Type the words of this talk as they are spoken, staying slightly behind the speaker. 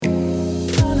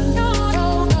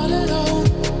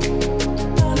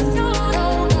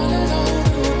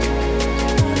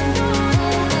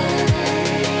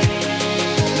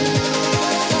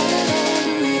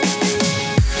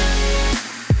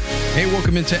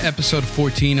into episode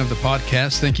 14 of the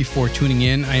podcast. Thank you for tuning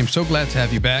in. I am so glad to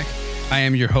have you back. I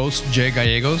am your host, Jay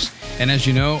Gallegos, and as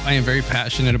you know, I am very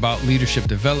passionate about leadership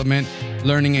development,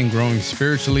 learning and growing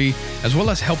spiritually, as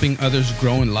well as helping others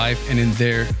grow in life and in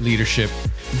their leadership.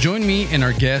 Join me and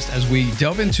our guest as we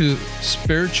delve into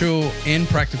spiritual and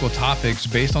practical topics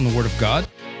based on the Word of God,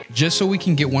 just so we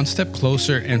can get one step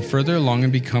closer and further along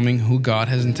in becoming who God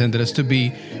has intended us to be,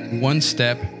 one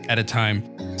step at a time,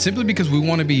 simply because we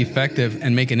want to be effective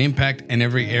and make an impact in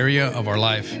every area of our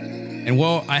life. And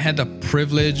well, I had the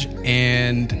privilege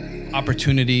and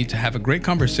opportunity to have a great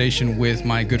conversation with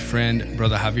my good friend,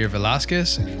 Brother Javier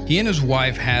Velasquez. He and his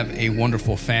wife have a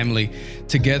wonderful family.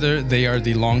 Together, they are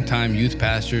the longtime youth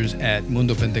pastors at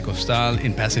Mundo Pentecostal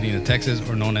in Pasadena, Texas,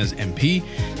 or known as MP.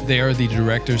 They are the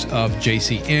directors of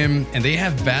JCM, and they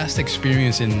have vast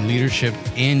experience in leadership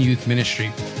and youth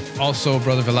ministry. Also,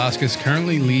 Brother Velasquez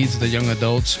currently leads the Young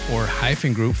Adults or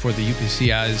Hyphen Group for the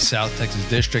UPCI's South Texas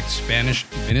District Spanish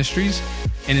Ministries.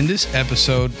 And in this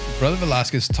episode, Brother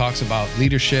Velasquez talks about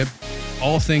leadership,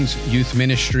 all things youth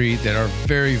ministry that are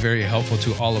very, very helpful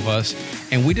to all of us.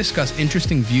 And we discuss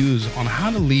interesting views on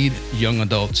how to lead young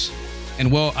adults.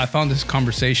 And well, I found this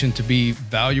conversation to be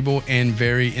valuable and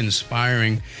very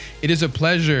inspiring. It is a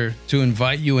pleasure to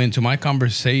invite you into my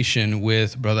conversation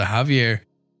with Brother Javier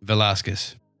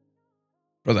Velasquez.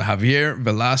 Brother Javier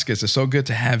Velasquez, it's so good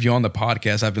to have you on the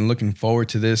podcast. I've been looking forward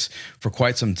to this for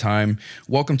quite some time.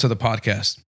 Welcome to the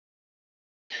podcast.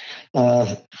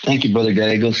 Thank you, Brother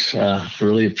Gallegos.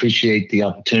 Really appreciate the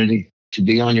opportunity to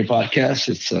be on your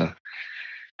podcast.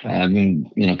 I've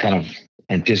been, kind of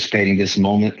anticipating this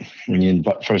moment when you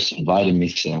first invited me.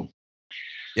 So,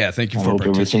 yeah, thank you I for hope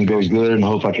everything goes good, and I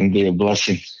hope I can be a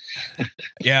blessing.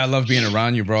 Yeah, I love being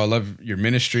around you, bro. I love your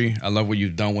ministry. I love what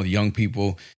you've done with young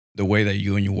people. The way that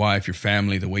you and your wife, your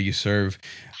family, the way you serve,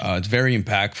 it's very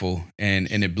impactful, and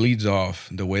it bleeds off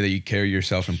the way that you carry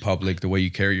yourself in public, the way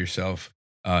you carry yourself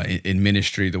in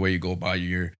ministry, the way you go about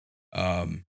your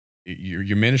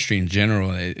ministry in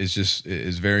general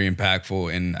is very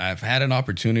impactful. And I've had an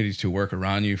opportunity to work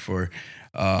around you for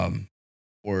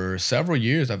several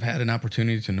years. I've had an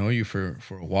opportunity to know you for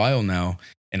a while now,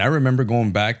 and I remember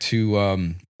going back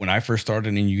to when I first started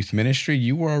in youth ministry.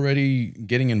 You were already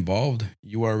getting involved.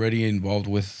 You were already involved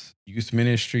with youth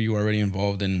ministry. You were already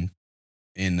involved in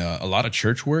a lot of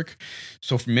church work.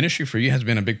 So ministry for you has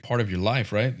been a big part of your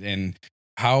life, right? And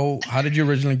how did you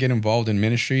originally get involved in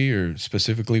ministry, or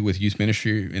specifically with youth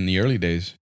ministry in the early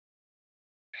days?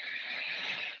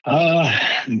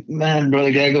 Man,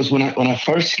 Brother Gallegos, when I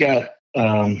first got,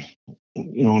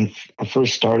 when I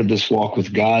first started this walk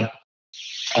with God,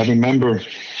 I remember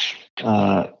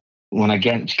when I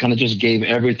just gave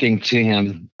everything to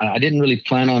Him. I didn't really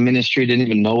plan on ministry, didn't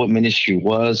even know what ministry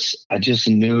was. I just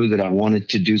knew that I wanted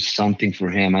to do something for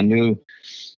Him. I knew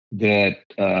that,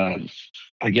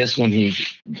 I guess when He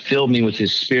filled me with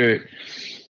His Spirit,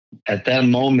 at that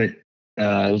moment,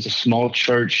 it was a small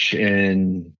church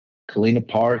in Galena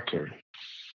Park,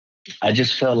 I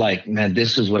just felt like, man,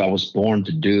 this is what I was born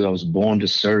to do. I was born to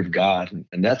serve God.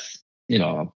 And that's,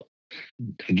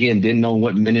 again, didn't know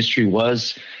what ministry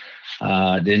was.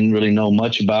 Didn't really know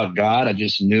much about God. I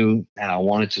just knew I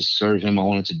wanted to serve Him. I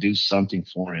wanted to do something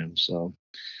for Him. So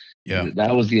yeah,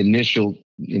 that was the initial,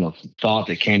 thought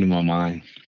that came to my mind.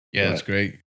 Yeah, that's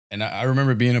great. And I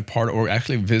remember being a part, or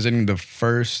actually visiting the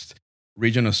first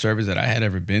regional service that I had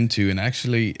ever been to. And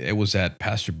actually it was at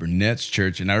Pastor Burnett's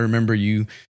church. And I remember you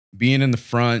being in the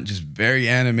front, just very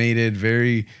animated,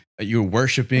 you were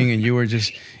worshiping, and you were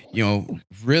just,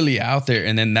 really out there.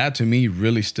 And then that to me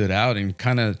really stood out and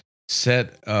kind of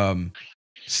set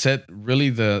really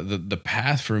the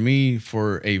path for me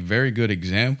for a very good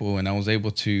example. And I was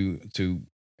able to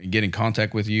get in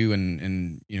contact with you,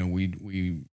 and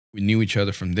we knew each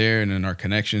other from there, and then our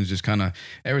connections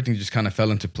everything just kind of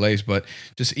fell into place. But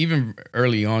just even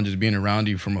early on, just being around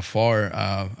you from afar,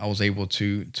 I was able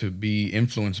to be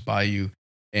influenced by you.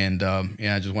 And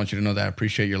I just want you to know that I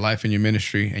appreciate your life and your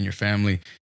ministry and your family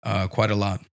quite a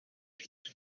lot.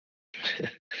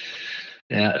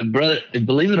 Yeah, brother,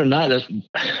 believe it or not,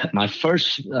 my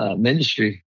first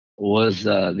ministry was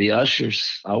the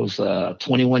ushers. I was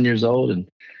 21 years old, and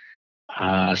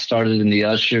I started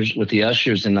with the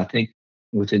ushers, and I think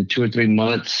within 2 or 3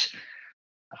 months,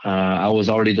 I was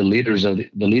already the leader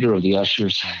of the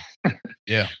ushers.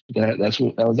 Yeah,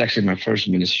 that was actually my first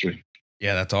ministry.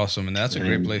 Yeah, that's awesome, and that's a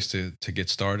great place to get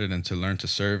started and to learn to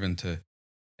serve and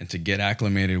to get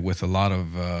acclimated with a lot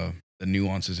of the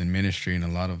nuances in ministry and a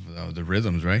lot of the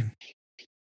rhythms, right?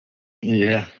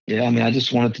 Yeah. I mean, I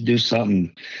just wanted to do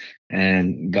something,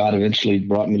 and God eventually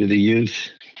brought me to the youth.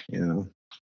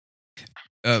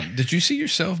 Did you see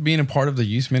yourself being a part of the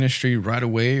youth ministry right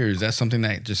away, or is that something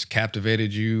that just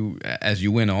captivated you as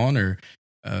you went on, or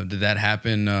did that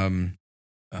happen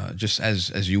just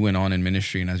as you went on in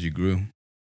ministry and as you grew?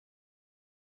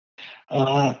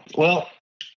 Well,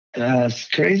 as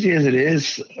crazy as it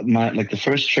is, my like the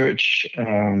first church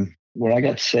where I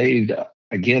got saved.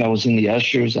 Again, I was in the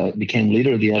ushers. I became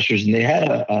leader of the ushers, and they had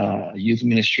a youth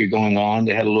ministry going on.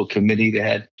 They had a little committee. They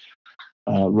had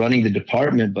running the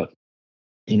department, but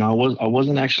I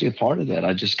wasn't actually a part of that.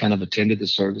 I just kind of attended the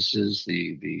services,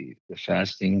 the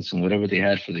fastings, and whatever they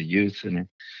had for the youth. And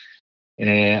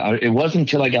it wasn't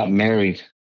until I got married.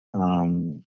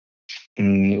 Um,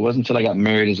 and it wasn't until I got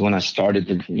married is when I started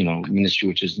the ministry,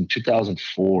 which is in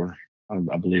 2004.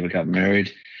 I believe I got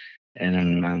married, and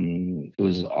then it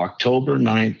was October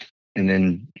 9th, and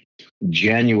then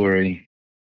January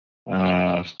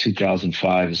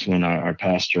 2005 is when our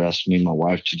pastor asked me and my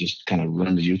wife to just kind of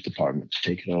run the youth department, to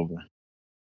take it over.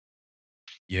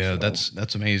 Yeah, So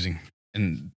that's amazing.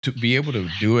 And to be able to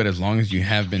do it as long as you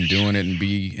have been doing it and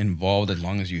be involved as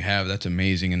long as you have, that's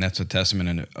amazing. And that's a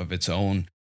testament of its own.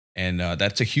 And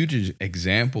that's a huge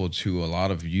example to a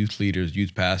lot of youth leaders,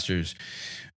 youth pastors,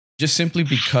 just simply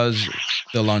because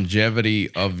the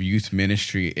longevity of youth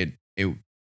ministry, it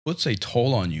puts a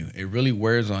toll on you. It really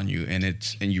wears on you, and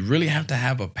you really have to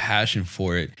have a passion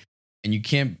for it. And you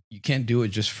can't do it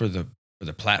just for the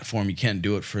platform. You can't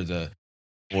do it for the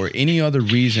or any other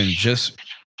reason, just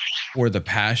for the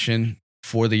passion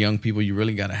for the young people. You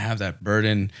really got to have that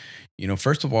burden,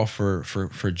 first of all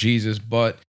for Jesus,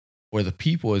 but for the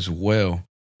people as well.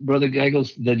 Brother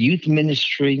Gagos, the youth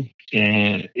ministry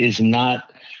is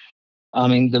not. I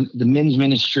mean, the men's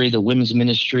ministry, the women's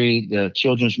ministry, the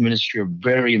children's ministry are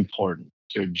very important.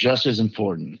 They're just as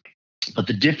important. But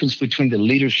the difference between the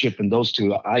leadership and those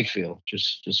two, I feel,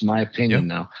 just my Yep. opinion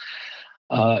now,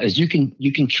 is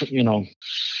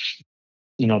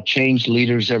change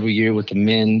leaders every year with the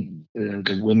men,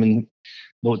 the women,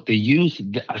 but the youth.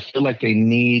 I feel like they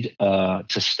need to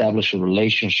establish a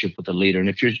relationship with the leader. And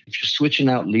if you're switching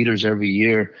out leaders every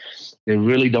year, they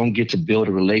really don't get to build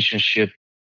a relationship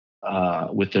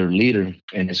with their leader,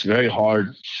 and it's very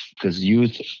hard because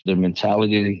youth, their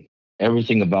mentality,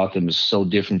 everything about them is so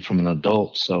different from an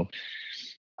adult. So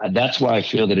that's why I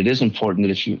feel that it is important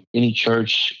that if any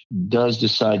church does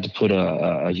decide to put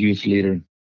a youth leader,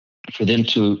 for them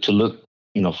to look,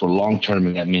 for long term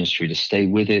in that ministry, to stay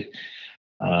with it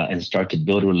and start to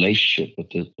build a relationship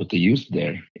with the youth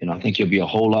there. I think you'll be a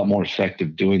whole lot more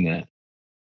effective doing that.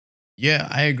 Yeah,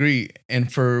 I agree. And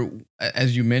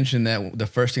as you mentioned, that the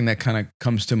first thing that kind of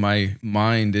comes to my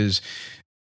mind is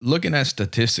looking at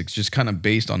statistics, just kind of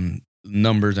based on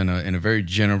numbers and in a very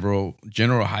general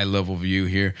high level view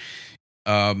here.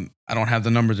 I don't have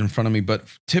the numbers in front of me, but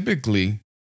typically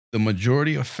the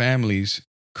majority of families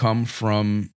come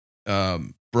from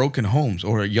broken homes,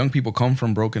 or young people come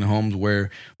from broken homes where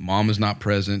mom is not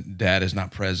present, dad is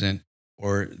not present,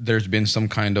 or there's been some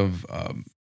kind of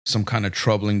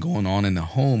troubling going on in the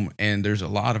home, and there's a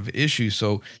lot of issues.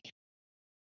 So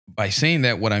by saying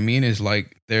that, what I mean is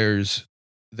like they're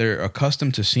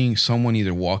accustomed to seeing someone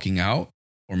either walking out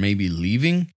or maybe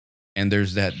leaving, and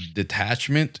there's that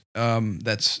detachment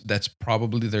that's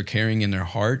probably they're carrying in their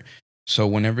heart. So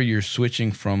whenever you're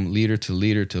switching from leader to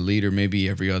leader to leader, maybe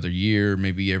every other year,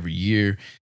 maybe every year,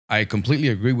 I completely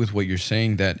agree with what you're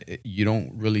saying, that you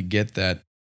don't really get that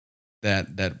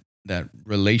that that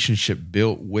relationship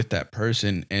built with that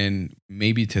person, and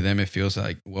maybe to them it feels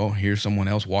like, well, here's someone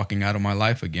else walking out of my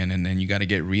life again, and then you got to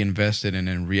get reinvested and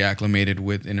then reacclimated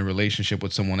with in a relationship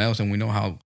with someone else, and we know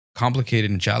how complicated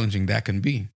and challenging that can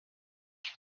be.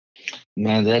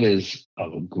 Man, that is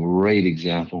a great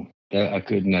example. That I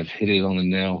couldn't have hit it on the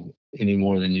nail any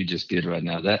more than you just did right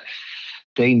now. That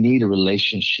they need a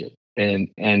relationship, and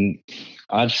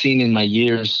I've seen in my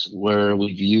years where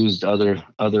we've used other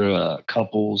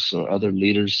couples or other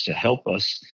leaders to help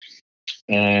us,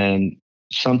 and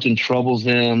something troubles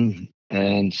them,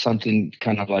 and something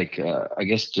kind of like I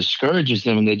guess discourages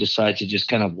them, and they decide to just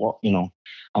kind of walk.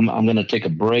 I'm going to take a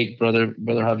break, brother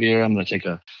Javier. I'm going to take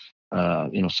a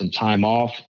some time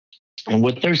off. And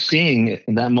what they're seeing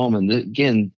in that moment,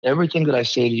 again, everything that I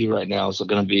say to you right now is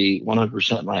going to be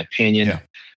 100% my opinion. Yeah.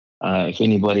 If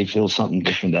anybody feels something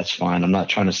different, that's fine. I'm not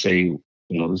trying to say,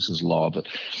 this is law, but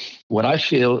what I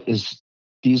feel is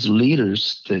these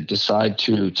leaders that decide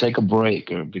to take a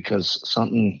break, or because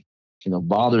something,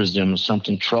 bothers them or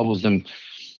something troubles them,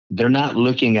 they're not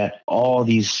looking at all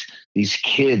these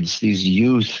kids, these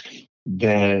youth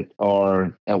that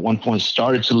are at one point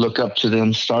started to look up to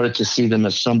them, started to see them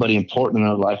as somebody important in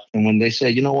their life. And when they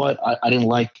say, you know what, I didn't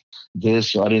like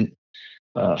this, or I didn't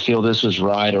feel this was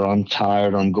right, or I'm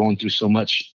tired, or I'm going through so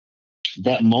much.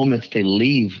 That moment they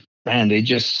leave, man, they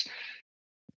just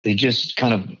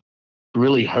kind of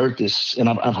really hurt this. And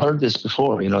I've heard this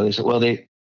before. They said, well, they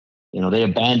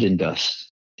abandoned us.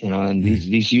 And Mm.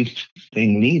 these youth, they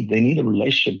need a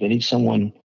relationship. They need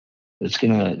someone that's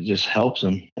gonna just help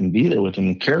them and be there with them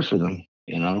and care for them.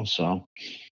 So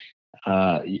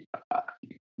uh,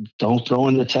 don't throw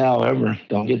in the towel ever.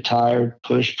 Don't get tired.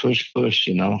 Push, push, push.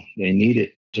 They need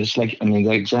it. Just like, I mean,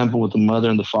 the example with the mother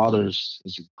and the father is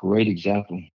a great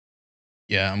example.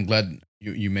 Yeah, I'm glad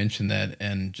you mentioned that,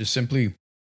 and just simply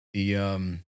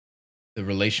the the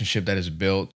relationship that is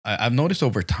built. I've noticed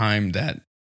over time that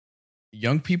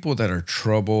young people that are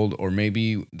troubled or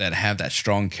maybe that have that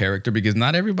strong character, because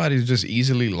not everybody's just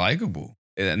easily likable,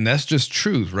 and that's just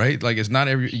truth, right? Like, it's not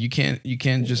every, you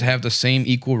can't just have the same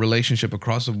equal relationship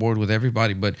across the board with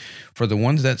everybody. But for the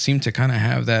ones that seem to kind of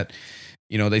have that,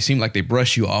 they seem like they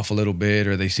brush you off a little bit,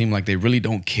 or they seem like they really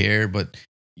don't care, but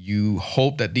you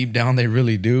hope that deep down they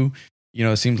really do.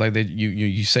 It seems like that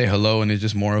you say hello and it's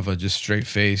just more of a just straight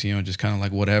face, just kind of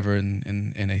like whatever,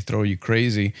 and they throw you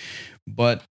crazy.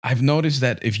 But I've noticed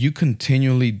that if you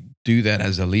continually do that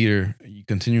as a leader, you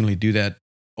continually do that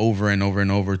over and over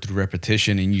and over through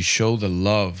repetition, and you show the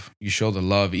love,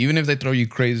 even if they throw you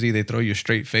crazy, they throw you a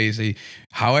straight face,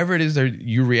 however it is that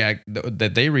you react,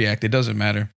 that they react, it doesn't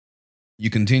matter. You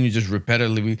continue just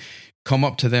repetitively come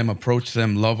up to them, approach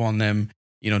them, love on them,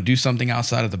 do something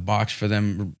outside of the box for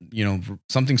them,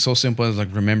 something so simple as like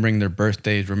remembering their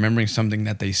birthdays, remembering something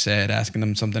that they said, asking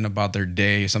them something about their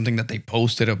day, something that they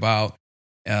posted about,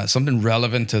 something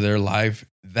relevant to their life.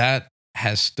 That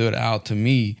has stood out to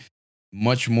me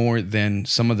much more than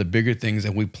some of the bigger things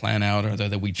that we plan out, or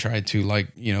that we try to,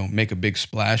 like, make a big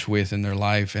splash with in their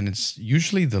life. And it's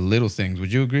usually the little things.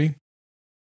 Would you agree?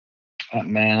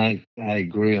 Man, I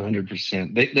agree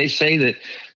 100%. They say that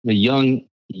the young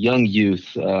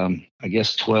youth, I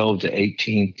guess 12 to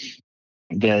 18,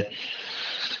 that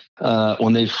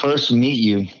when they first meet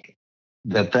you,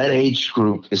 that age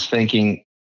group is thinking,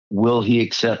 will he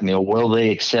accept me, or will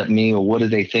they accept me, or what do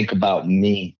they think about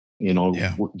me?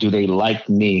 Yeah. Do they like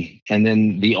me? And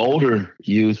then the older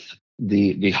youth,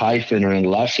 the hyphen or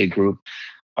enlace group,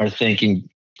 are thinking,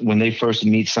 when they first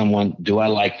meet someone, do I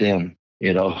like them?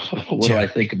 What do I Yeah.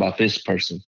 think about this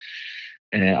person?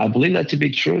 And I believe that to be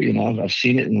true. I've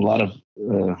seen it in a lot of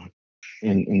uh,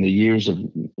 in the years of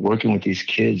working with these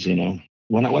kids.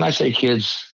 When I say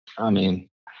kids, I mean,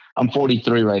 I'm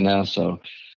 43 right now, so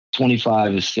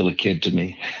 25 is still a kid to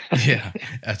me. Yeah,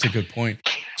 that's a good point.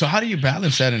 So how do you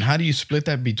balance that, and how do you split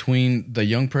that between the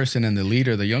young person and the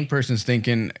leader? The young person's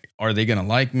thinking, are they going to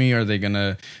like me? Are they going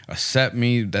to accept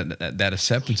me? That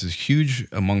acceptance is huge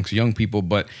amongst young people,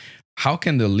 but how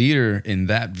can the leader in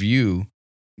that view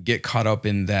get caught up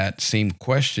in that same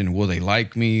question? Will they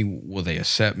like me? Will they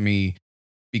accept me?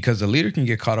 Because the leader can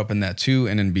get caught up in that too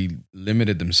and then be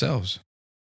limited themselves.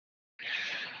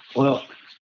 Well,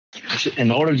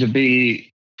 in order to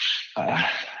be uh,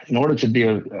 in order to be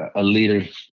a leader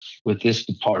with this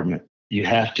department, you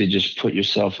have to just put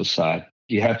yourself aside.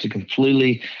 You have to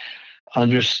completely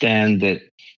understand that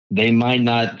they might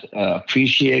not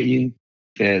appreciate you,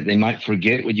 that they might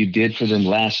forget what you did for them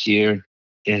last year.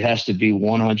 It has to be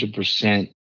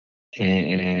 100%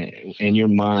 in your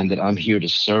mind that I'm here to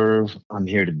serve, I'm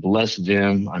here to bless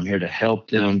them, I'm here to help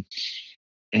them.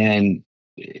 And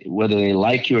whether they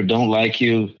like you or don't like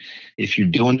you, if you're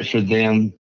doing it for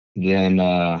them, then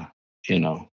you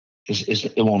know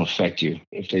it won't affect you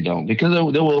if they don't, because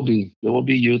there will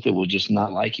be youth that will just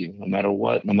not like you, no matter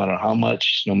what, no matter how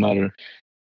much, no matter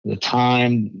the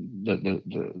time, the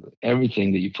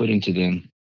everything that you put into them.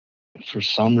 For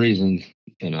some reason,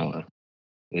 you know,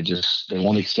 they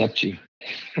won't accept you.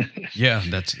 Yeah,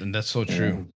 that's so true.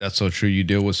 Yeah. That's so true. You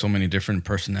deal with so many different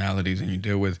personalities, and you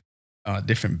deal with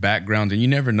different backgrounds, and you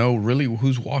never know really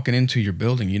who's walking into your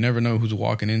building. You never know who's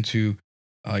walking into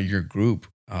your group.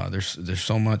 There's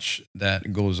so much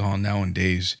that goes on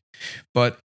nowadays.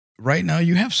 But right now,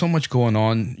 you have so much going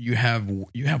on. You have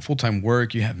full time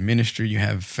work, you have ministry, you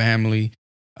have family,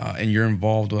 and you're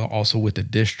involved also with the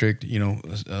district.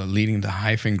 Leading the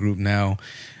hyphen group now.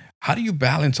 How do you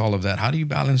balance all of that? How do you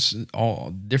balance all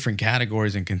different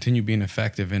categories and continue being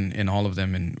effective in all of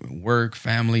them, in work,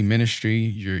 family, ministry,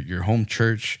 your home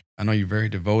church? I know you're very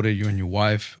devoted. You and your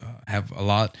wife have a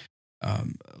lot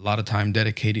of time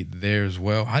dedicated there as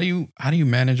well. How do you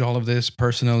manage all of this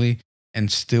personally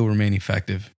and still remain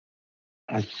effective?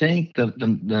 I think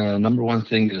the number one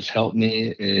thing that has helped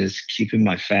me is keeping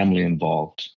my family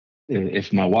involved.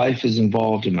 If my wife is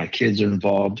involved and my kids are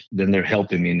involved, then they're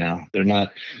helping me now. They're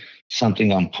not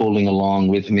something I'm pulling along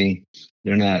with me.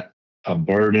 They're not a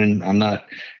burden. I'm not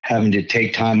having to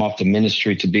take time off the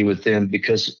ministry to be with them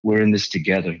because we're in this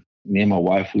together. Me and my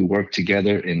wife, we work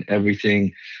together in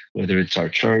everything, whether it's our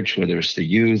church, whether it's the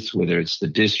youth, whether it's the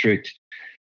district.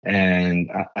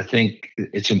 And I think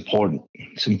it's important.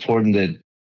 It's important that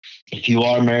if you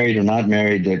are married or not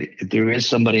married, that if there is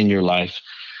somebody in your life,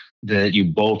 that you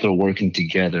both are working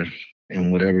together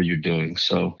in whatever you're doing.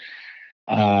 So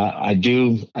I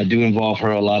do involve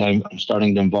her a lot. I'm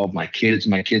starting to involve my kids.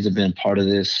 My kids have been a part of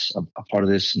this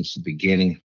since the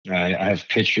beginning. I have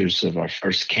pictures of our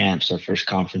first camps, our first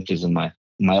conferences, and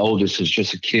my oldest is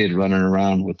just a kid running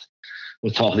around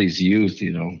with all these youth.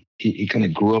 You know, he kind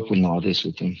of grew up with all this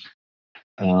with them,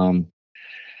 um,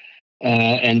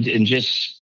 and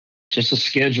just a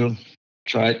schedule.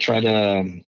 Try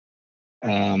to.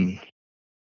 Um,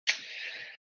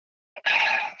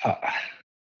 uh,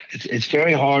 it's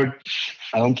very hard.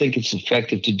 I don't think it's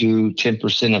effective to do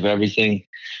 10% of everything.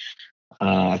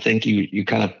 I think you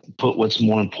kind of put what's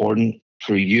more important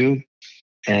for you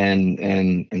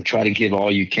and try to give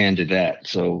all you can to that.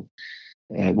 So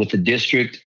with the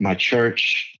district, my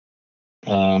church,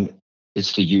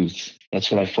 it's the youth. That's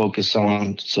what I focus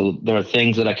on. So there are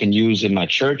things that I can use in my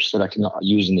church that I can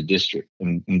use in the district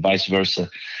and vice versa.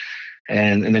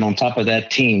 And then on top of that,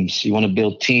 teams. You want to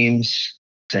build teams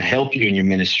to help you in your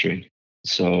ministry.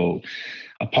 So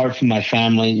apart from my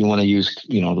family, you want to use,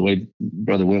 the way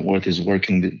Brother Wentworth is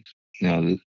working,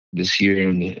 this year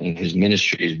in his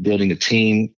ministry is building a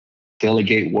team,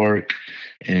 delegate work,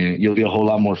 and you'll be a whole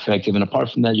lot more effective. And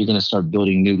apart from that, you're going to start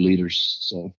building new leaders.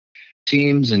 So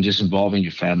teams and just involving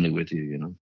your family with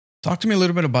you. Talk to me a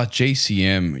little bit about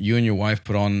JCM. You and your wife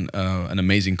put on an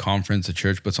amazing conference. The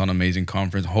church puts on an amazing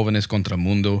conference, Jóvenes contra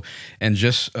Mundo. And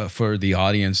just for the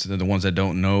audience, the ones that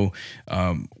don't know,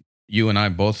 you and I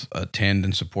both attend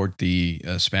and support the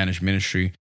Spanish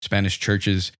ministry, Spanish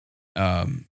churches.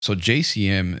 So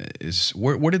JCM is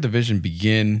where did the vision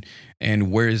begin,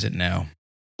 and where is it now?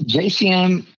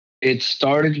 JCM, it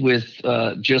started with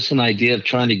just an idea of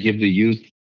trying to give the youth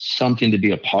something to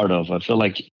be a part of. I feel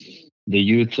like the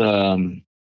youth,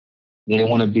 they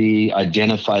want to be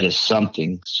identified as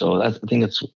something. So I think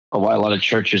that's why a lot of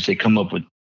churches, they come up with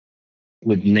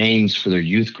names for their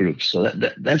youth groups. So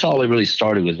that's all it really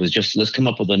started with, was just let's come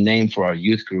up with a name for our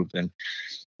youth group. And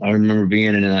I remember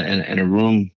being in a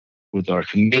room with our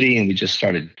committee, and we just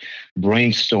started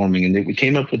brainstorming, and we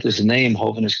came up with this name,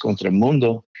 Jóvenes contra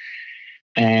Mundo.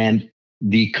 And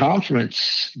the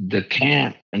conference, the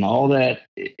camp, and all that,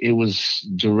 it was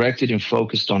directed and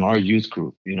focused on our youth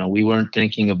group. We weren't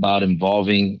thinking about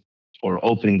involving or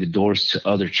opening the doors to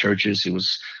other churches. It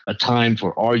was a time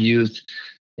for our youth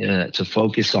to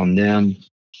focus on them.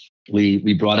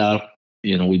 We brought out,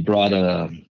 we brought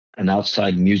an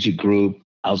outside music group,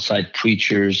 outside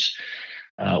preachers.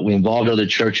 We involved other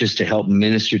churches to help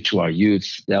minister to our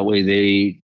youth. That way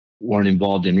they weren't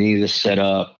involved in any of the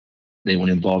setup. They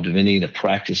weren't involved in any of the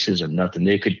practices or nothing.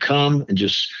 They could come and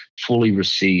just fully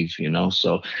receive,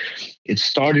 So it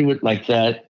started with like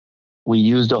that. We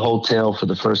used a hotel for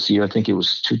the first year. I think it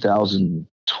was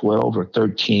 2012 or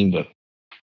 13, but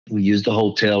we used the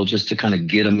hotel just to kind of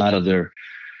get them out of their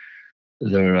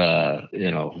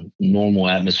normal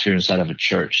atmosphere inside of a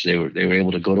church. They were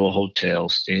able to go to a hotel,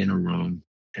 stay in a room,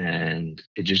 and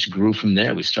it just grew from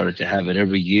there. We started to have it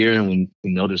every year, and we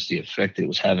noticed the effect it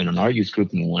was having on our youth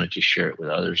group, and we wanted to share it with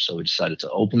others. So we decided to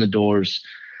open the doors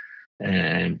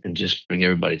and just bring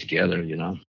everybody together,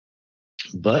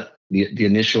 But the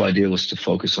initial idea was to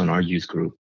focus on our youth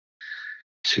group,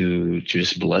 to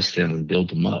just bless them and build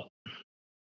them up.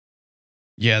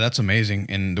 Yeah, that's amazing.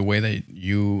 And the way that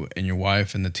you and your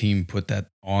wife and the team put that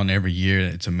on every year,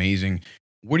 it's amazing.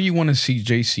 Where do you want to see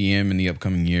JCM in the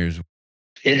upcoming years?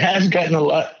 It has gotten a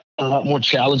lot more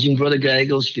challenging, Brother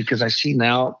Gallegos, because I see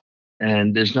now,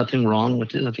 and there's nothing wrong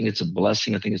with it. I think it's a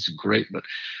blessing. I think it's great, but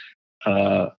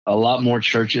a lot more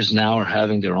churches now are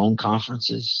having their own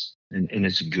conferences, and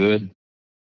it's good.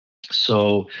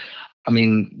 So, I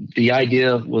mean, the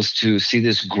idea was to see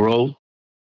this grow.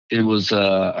 It was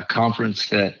a conference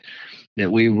that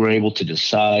we were able to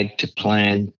decide, to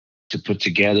plan, to put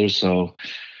together. So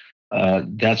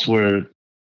that's where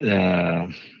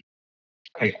I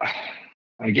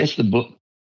guess the book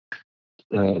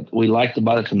we liked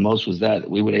about it the most was that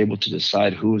we were able to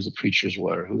decide who the preachers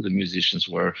were, who the musicians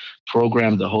were,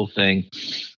 program the whole thing,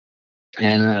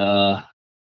 and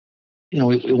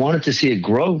we wanted to see it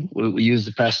grow. We used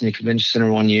the Pasadena Convention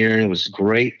Center one year, and it was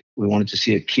great. We wanted to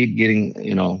see it keep getting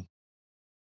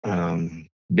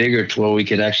bigger, to where we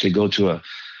could actually go to a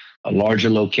larger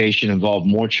location, involve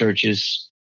more churches.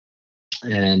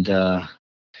 And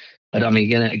but I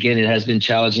mean, again, it has been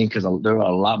challenging because there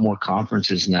are a lot more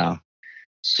conferences now.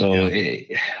 So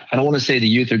Yeah. I don't want to say the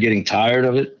youth are getting tired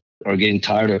of it or getting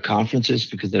tired of conferences,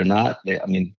 because they're not. I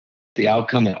mean, the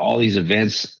outcome at all these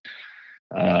events,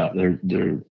 they're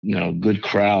good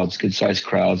crowds, good sized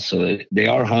crowds. So they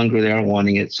are hungry, they are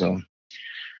wanting it. So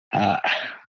uh,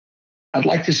 I'd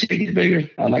like to see it get bigger.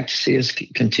 I'd like to see us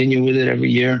continue with it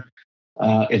every year.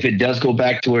 If it does go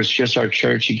back to where it's just our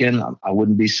church again, I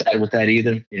wouldn't be sad with that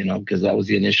either, because that was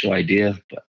the initial idea.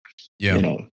 But,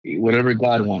 Yeah. whatever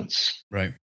God wants.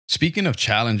 Right. Speaking of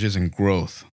challenges and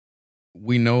growth,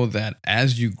 we know that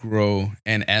as you grow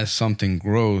and as something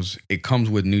grows, it comes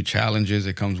with new challenges,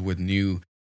 it comes with new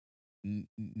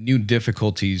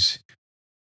difficulties.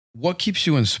 What keeps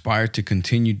you inspired to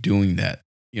continue doing that?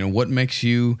 What makes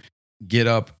you get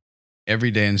up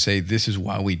every day and say, this is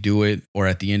why we do it? Or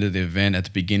at the end of the event, at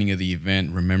the beginning of the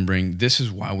event, remembering this is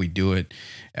why we do it.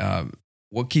 Uh,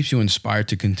 what keeps you inspired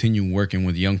to continue working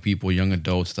with young people, young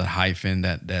adults, that hyphen,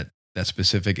 that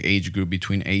specific age group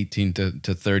between 18 to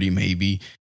 30, maybe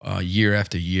year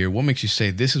after year? What makes you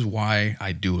say, this is why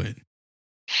I do it?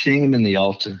 Seeing them in the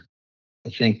altar. I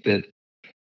think that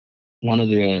one of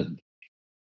the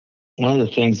one of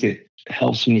the things that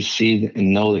helps me see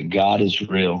and know that God is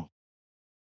real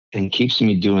and keeps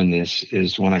me doing this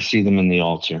is when I see them in the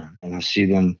altar and I see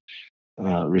them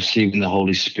receiving the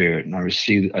Holy Spirit, and I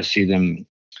see them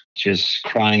just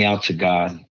crying out to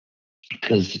God,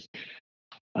 because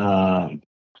uh,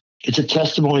 it's a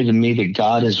testimony to me that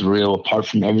God is real, apart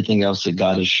from everything else that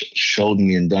God has showed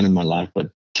me and done in my life. But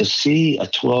to see a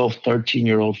 12,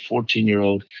 13-year-old,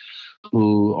 14-year-old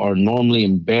who are normally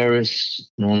embarrassed,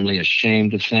 normally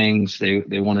ashamed of things, they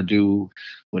want to do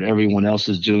what everyone else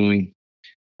is doing,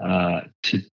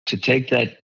 to take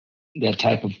that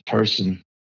type of person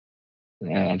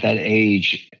at that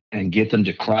age and get them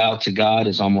to cry out to God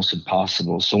is almost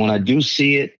impossible. So when I do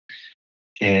see it,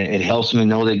 it helps me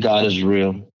know that God is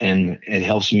real, and it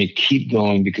helps me keep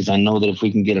going, because I know that if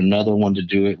we can get another one to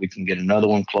do it, we can get another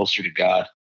one closer to God.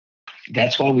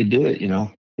 That's why we do it.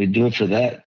 We do it for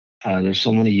that. There's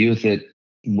so many youth that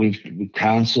we've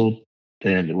counseled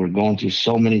that were going through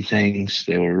so many things.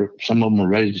 Some of them were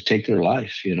ready to take their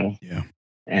life. Yeah.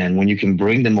 And when you can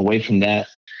bring them away from that,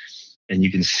 and you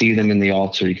can see them in the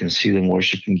altar, you can see them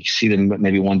worshiping, you see them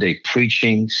maybe one day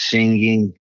preaching,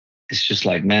 singing. It's just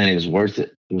like, man, it was worth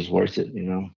it. It was worth it.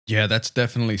 Yeah, that's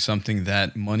definitely something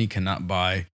that money cannot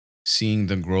buy. Seeing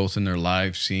the growth in their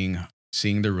lives,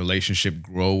 seeing their relationship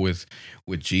grow with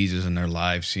Jesus in their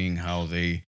lives, seeing how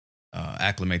they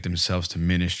acclimate themselves to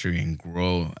ministry and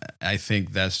grow. I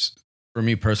think that's, for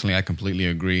me personally. I completely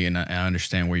agree, and I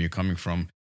understand where you're coming from.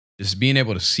 Just being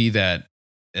able to see that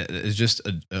is just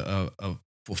a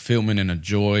fulfillment and a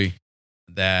joy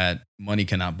that money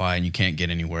cannot buy and you can't get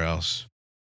anywhere else.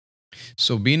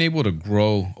 So being able to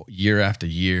grow year after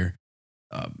year,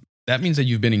 that means that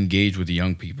you've been engaged with the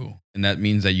young people, and that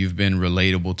means that you've been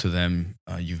relatable to them.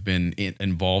 You've been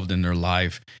involved in their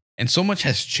life, and so much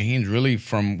has changed really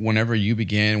from whenever you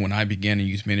began. When I began in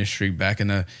youth ministry back in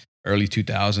the early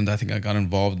 2000s, I think I got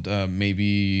involved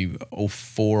maybe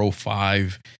 '04,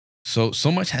 '05.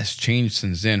 So much has changed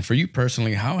since then. For you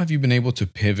personally, how have you been able to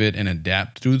pivot and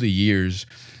adapt through the years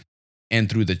and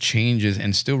through the changes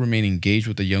and still remain engaged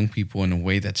with the young people in a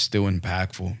way that's still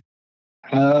impactful?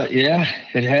 Yeah,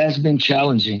 it has been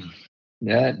challenging.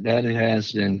 That it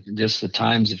has been. Just the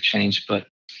times have changed, but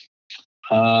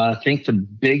I think the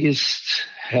biggest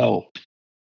help,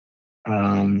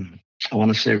 I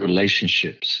want to say,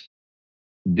 relationships,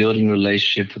 building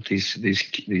relationship with these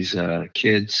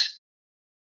kids.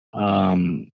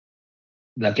 Um,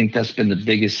 I think that's been the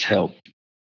biggest help.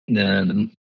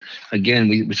 Again,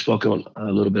 we spoke a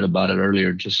little bit about it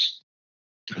earlier. Just,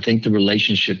 I think the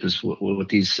relationship is what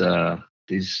these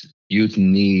youth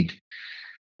need,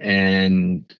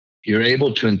 and you're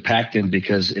able to impact them,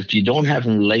 because if you don't have a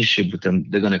relationship with them,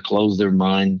 they're going to close their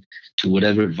mind to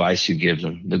whatever advice you give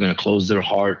them. They're going to close their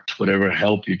heart to whatever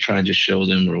help you're trying to show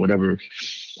them, or whatever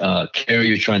care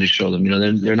you're trying to show them.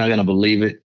 They're not going to believe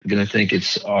it. They're going to think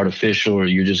it's artificial, or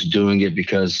you're just doing it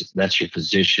because that's your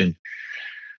position.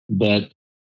 But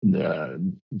uh,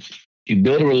 you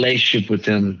build a relationship with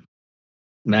them,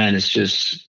 man. It's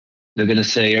just, they're going to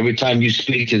say, every time you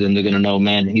speak to them, they're going to know,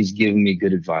 man, he's giving me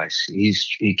good advice.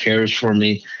 He cares for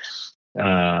me,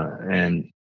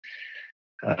 and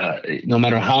no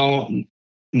matter how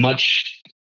much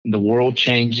the world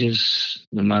changes,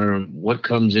 no matter what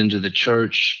comes into the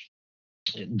church,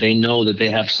 they know that they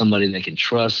have somebody they can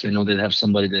trust. They know they have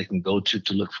somebody they can go to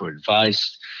look for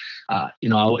advice.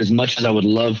 As much as I would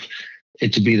love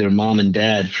it to be their mom and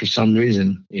dad for some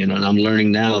reason, and I'm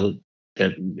learning now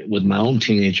that with my own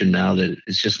teenager now that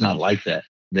it's just not like that.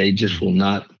 They just will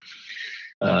not.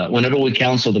 Whenever we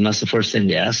counsel them, that's the first thing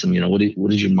we ask them. What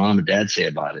did your mom and dad say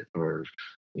about it? Or,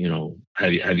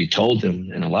 have you told them?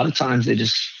 And a lot of times they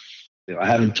just, I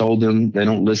haven't told them. They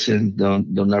don't listen.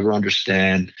 They'll never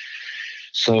understand.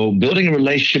 So building a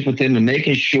relationship with them and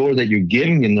making sure that you're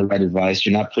giving them the right advice.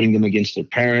 You're not putting them against their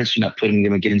parents. You're not putting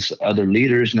them against other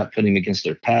leaders. You're not putting them against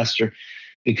their pastor,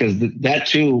 because that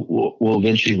too will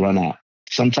eventually run out.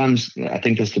 Sometimes I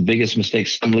think that's the biggest mistake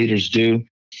some leaders do,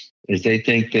 is they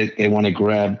think that they want to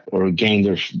grab or gain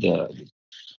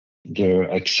their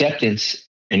acceptance.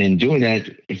 And in doing that,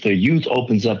 if their youth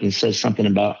opens up and says something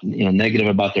about, negative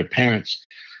about their parents,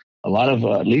 a lot of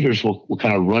leaders will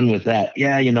kind of run with that.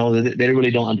 Yeah, they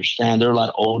really don't understand. They're a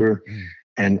lot older.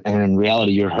 And in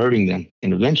reality, you're hurting them.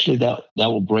 And eventually that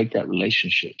will break that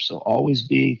relationship. So always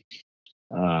be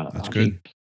That's good.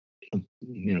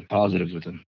 Positive with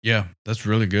them. Yeah, that's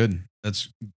really good. That's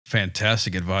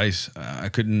fantastic advice. I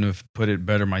couldn't have put it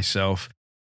better myself.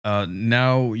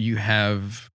 Now you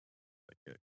have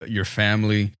your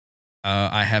family.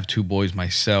 I have two boys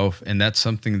myself, and that's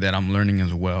something that I'm learning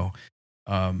as well.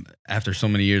 After so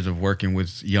many years of working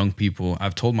with young people,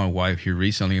 I've told my wife here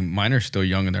recently, mine are still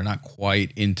young and they're not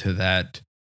quite into that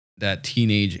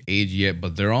teenage age yet,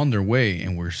 but they're on their way,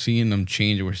 and we're seeing them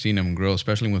change and we're seeing them grow,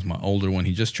 especially with my older one.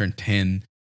 He just turned 10,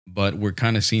 but we're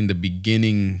kind of seeing the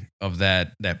beginning of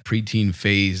that preteen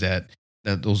phase, that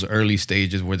those early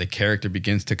stages where the character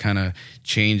begins to kind of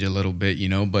change a little bit,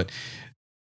 but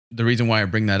the reason why I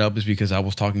bring that up is because I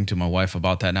was talking to my wife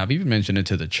about that. And I've even mentioned it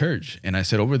to the church. And I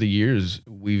said, over the years,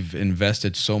 we've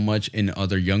invested so much in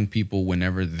other young people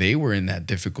whenever they were in that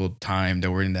difficult time, they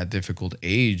were in that difficult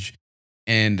age.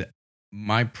 And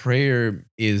my prayer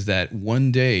is that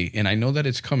one day, and I know that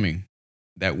it's coming,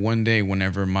 that one day,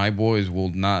 whenever my boys will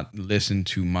not listen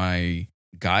to my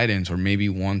guidance, or maybe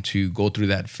want to go through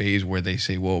that phase where they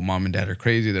say, well, mom and dad are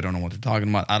crazy, they don't know what they're talking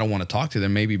about, I don't want to talk to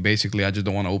them. Maybe basically I just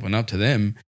don't want to open up to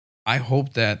them. I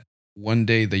hope that one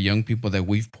day the young people that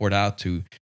we've poured out to,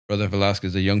 Brother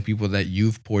Velasquez, the young people that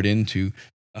you've poured into,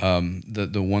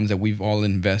 the ones that we've all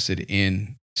invested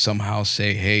in, somehow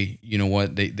say, hey, you know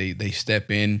what? They step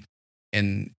in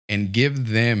and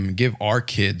give our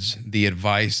kids the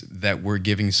advice that we're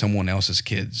giving someone else's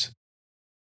kids,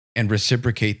 and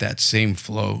reciprocate that same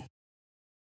flow.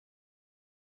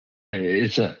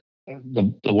 It's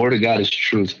the word of God is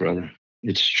truth, brother.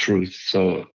 It's truth.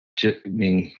 So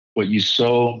what you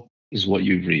sow is what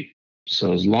you reap.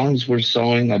 So as long as we're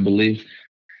sowing, I believe,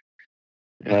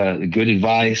 good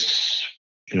advice,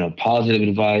 positive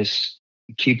advice,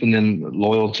 keeping them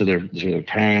loyal to their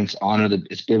parents,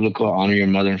 it's biblical, honor your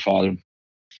mother and father.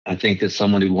 I think that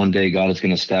somebody one day God is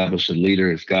going to establish a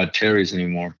leader, if God tarries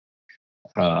anymore,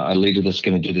 a leader that's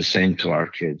going to do the same to our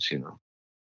kids.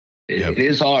 It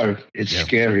is hard. It's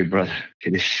scary, brother.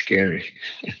 It is scary.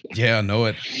 Yeah, I know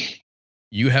it.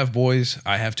 You have boys.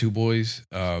 I have two boys.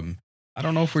 I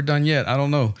don't know if we're done yet. I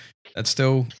don't know. That's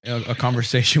still a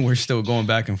conversation we're still going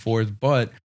back and forth.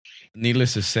 But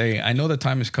needless to say, I know the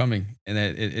time is coming, and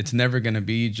that it's never going to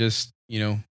be just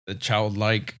the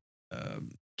childlike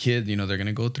kid. They're going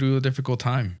to go through a difficult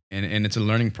time, and it's a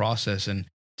learning process. And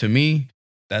to me,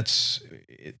 that's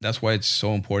why it's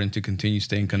so important to continue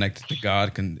staying connected to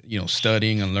God,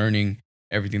 studying and learning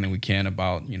everything that we can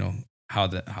about how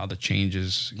the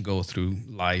changes go through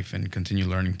life, and continue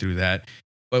learning through that.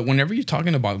 But whenever you're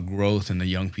talking about growth in the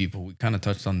young people, we kind of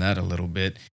touched on that a little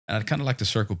bit. And I'd kind of like to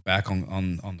circle back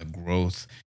on the growth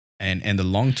and the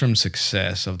long-term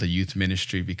success of the youth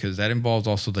ministry, because that involves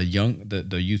also the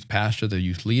youth pastor, the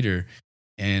youth leader.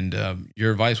 And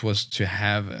your advice was to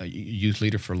have a youth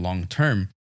leader for long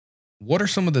term. What are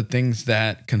some of the things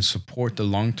that can support the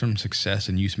long-term success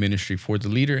in youth ministry for the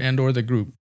leader and or the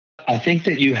group? I think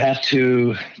that you have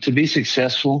to be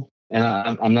successful, and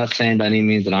I'm not saying by any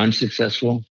means that I'm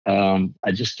successful.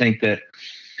 I just think that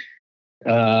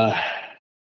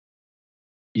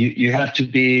you have to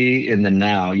be in the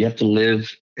now. You have to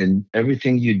live, and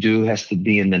everything you do has to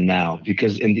be in the now.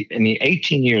 Because in the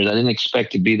 18 years, I didn't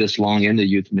expect to be this long in the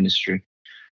youth ministry.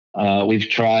 We've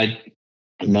tried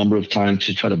a number of times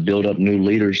to try to build up new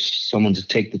leaders, someone to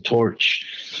take the torch.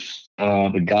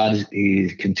 But God, He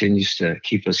continues to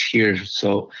keep us here.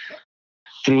 So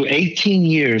through 18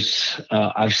 years,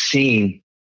 I've seen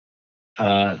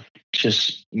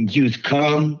just youth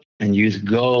come and youth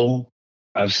go.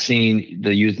 I've seen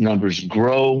the youth numbers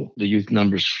grow, the youth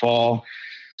numbers fall.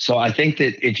 So I think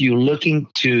that if you're looking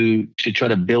to try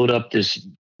to build up this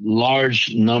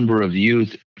large number of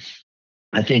youth,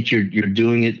 I think you're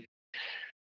doing it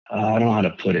I don't know how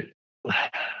to put it.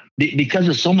 Because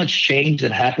there's so much change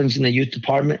that happens in the youth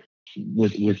department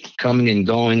with coming and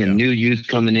going and Yeah. new youth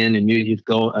coming in and new youth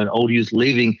go and old youth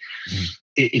leaving. Mhm.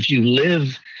 If you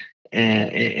live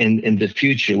in the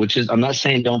future, which is, I'm not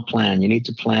saying don't plan. You need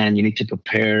to plan. You need to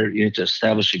prepare. You need to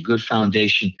establish a good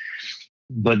foundation,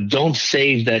 but don't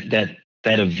save that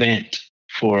event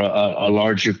for a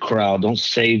larger crowd. Don't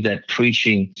save that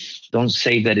preaching. Don't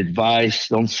save that advice.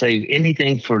 Don't save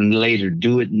anything for later.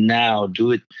 Do it now.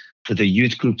 Do it for the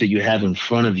youth group that you have in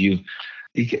front of you.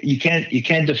 You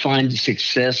can't define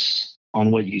success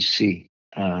on what you see,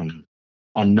 on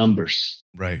numbers.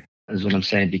 Right. Is what I'm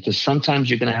saying. Because sometimes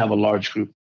you're going to have a large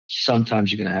group. Sometimes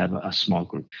you're going to have a small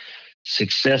group.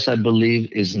 Success, I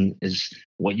believe, is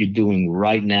what you're doing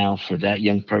right now for that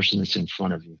young person that's in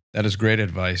front of you. That is great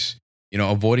advice.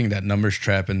 Avoiding that numbers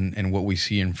trap and what we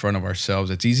see in front of ourselves.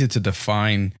 It's easy to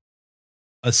define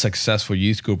a successful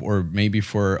youth group, or maybe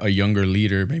for a younger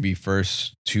leader, maybe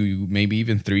first 2, maybe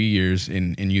even 3 years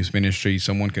in youth ministry,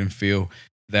 someone can feel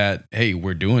that, hey,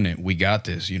 we're doing it, we got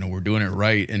this, we're doing it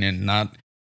right, and then not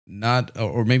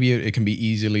or maybe it can be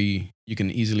you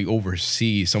can easily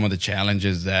oversee some of the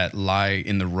challenges that lie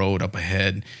in the road up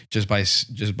ahead, just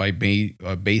by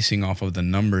basing off of the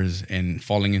numbers and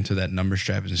falling into that numbers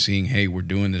trap and seeing, hey, we're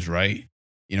doing this right.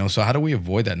 So how do we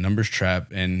avoid that numbers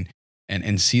trap and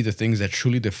see the things that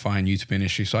truly define youth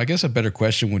ministry? So I guess a better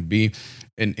question would be,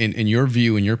 in your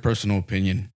view, in your personal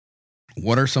opinion,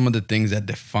 what are some of the things that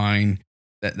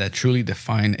truly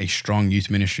define a strong youth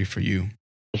ministry for you?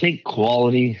 I think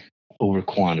quality over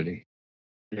quantity.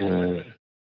 Uh,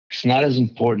 it's not as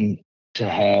important to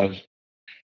have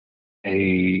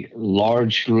a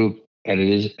large group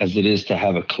as it is to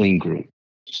have a clean group.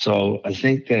 So I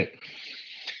think that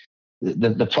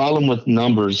the problem with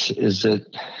numbers is that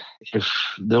if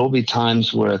there will be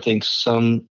times where I think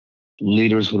some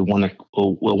leaders will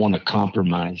want to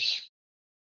compromise,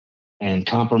 and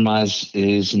compromise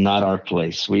is not our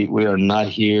place. We are not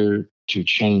here to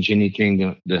change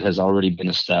anything that has already been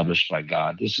established by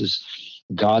God. This is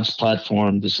God's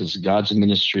platform. This is God's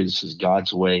ministry. This is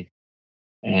God's way.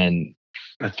 And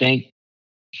I think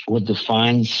what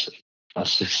defines a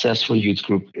successful youth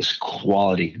group is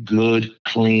quality, good,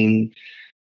 clean.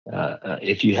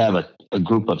 If you have a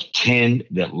group of 10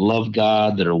 that love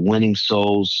God, that are winning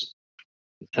souls,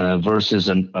 versus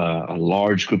a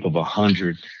large group of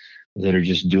 100 that are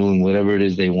just doing whatever it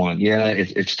is they want. Yeah,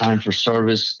 it's time for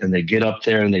service, and they get up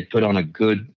there and they put on a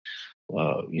good,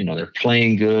 they're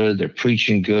playing good, they're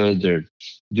preaching good, they're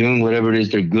doing whatever it is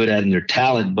they're good at and their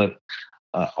talent, but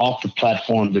off the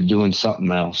platform, they're doing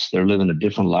something else. They're living a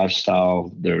different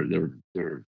lifestyle. They're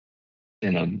you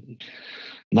know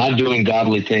not doing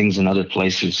godly things in other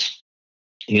places.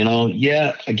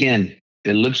 Yeah, again,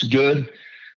 it looks good,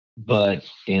 but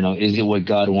is it what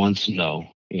God wants?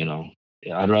 No.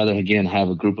 I'd rather again have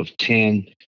a group of 10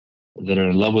 that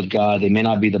are in love with God. They may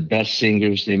not be the best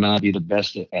singers, they may not be the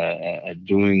best at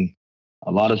doing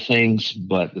a lot of things,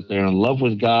 but if they're in love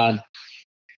with God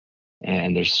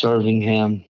and they're serving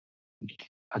Him,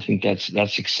 I think that's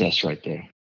success right there.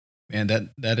 Man,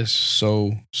 that is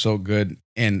so good.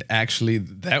 And actually,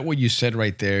 that what you said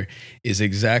right there is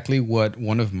exactly what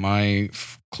one of my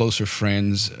closer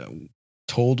friends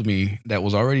told me, that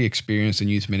was already experienced in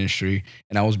youth ministry,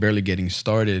 and I was barely getting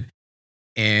started.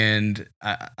 And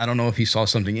I don't know if he saw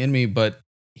something in me, but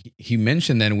he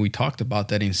mentioned that, and we talked about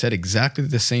that, and he said exactly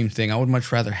the same thing. I would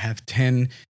much rather have 10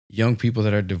 young people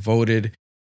that are devoted,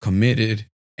 committed,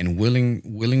 and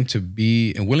willing to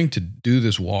be and willing to do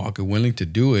this walk and willing to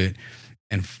do it,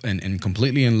 and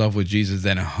completely in love with Jesus,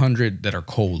 than 100 that are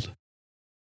cold.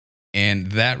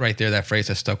 And that right there, that phrase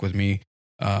has stuck with me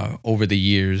over the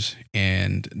years,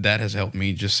 and that has helped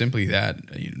me, just simply that,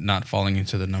 not falling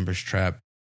into the numbers trap.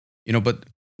 But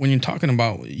when you're talking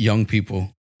about young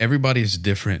people, everybody is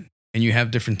different, and you have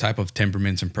different type of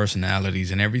temperaments and personalities,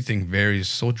 and everything varies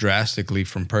so drastically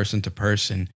from person to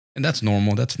person, and that's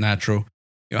normal, that's natural.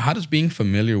 How does being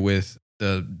familiar with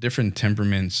the different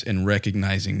temperaments and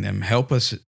recognizing them help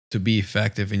us to be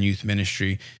effective in youth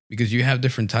ministry? Because you have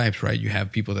different types, right? You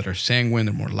have people that are sanguine,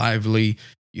 they're more lively.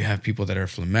 You have people that are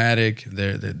phlegmatic,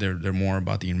 they're more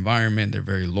about the environment, they're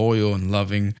very loyal and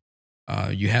loving.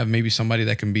 You have maybe somebody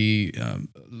that can be a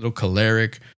little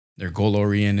choleric. They're goal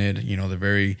oriented. They're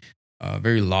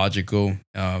very logical,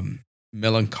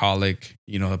 melancholic.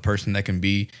 A person that can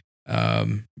be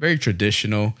very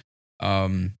traditional,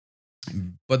 um,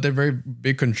 but they're very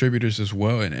big contributors as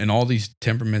well. And all these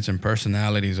temperaments and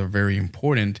personalities are very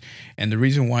important. And the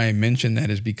reason why I mention that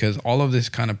is because all of this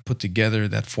kind of put together,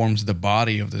 that forms the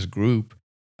body of this group.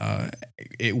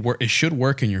 it should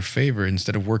work in your favor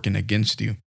instead of working against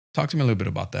you. Talk to me a little bit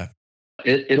about that.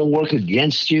 It'll work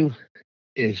against you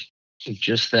if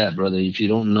just that, brother. If you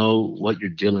don't know what you're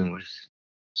dealing with.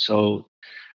 So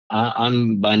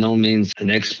I'm by no means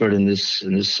an expert in this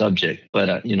subject, but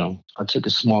I took a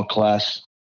small class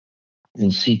in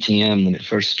CTM when it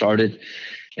first started,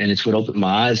 and it's what opened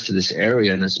my eyes to this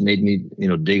area, and it's made me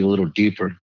dig a little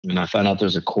deeper. And I found out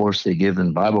there's a course they give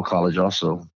in Bible college,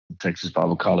 also Texas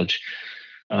Bible College.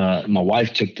 My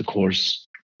wife took the course,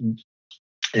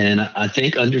 and I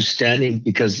think understanding,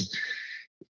 because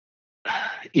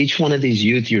each one of these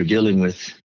youth you're dealing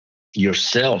with,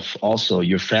 yourself, also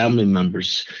your family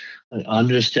members,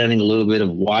 understanding a little bit of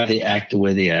why they act the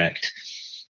way they act,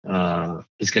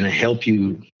 is going to help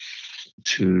you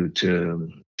to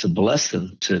bless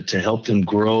them, to help them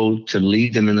grow, to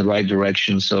lead them in the right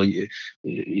direction. So the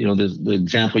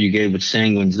example you gave with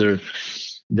sanguines,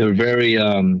 they're very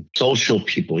social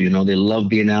people. They love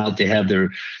being out. They have their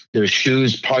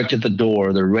shoes parked at the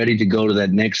door. They're ready to go to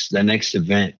that next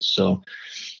event. So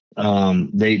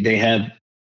they have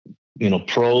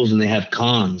pros and they have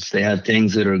cons. They have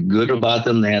things that are good about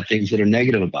them. They have things that are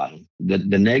negative about them.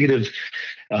 The negative,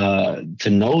 to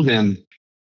know them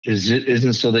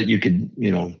isn't so that you could,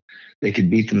 they could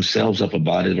beat themselves up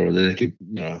about it, or they could,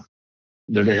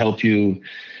 they're to help you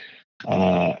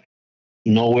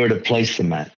know where to place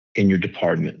them at in your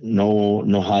department,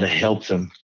 know how to help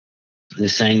them. The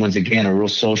sanguines, again, are real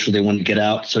social. They want to get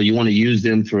out. So you want to use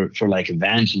them for like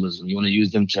evangelism. You want to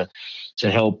use them to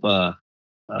help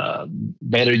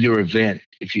better your event.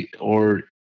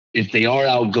 If they are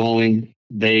outgoing,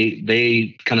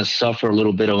 they kind of suffer a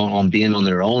little bit on being on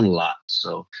their own a lot.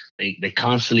 So they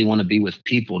constantly want to be with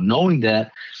people. Knowing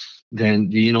that,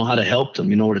 then you know how to help them.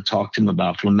 You know what to talk to them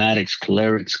about. Phlegmatics,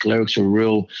 cholerics. Cholerics are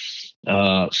real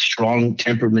strong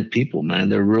temperament people, man.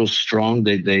 They're real strong.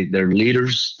 They're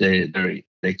leaders.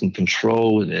 They can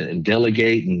control and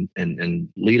delegate and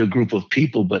lead a group of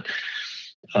people, but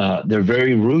they're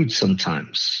very rude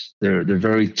sometimes. They're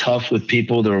very tough with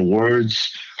people. Their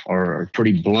words are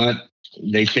pretty blunt.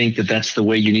 They think that that's the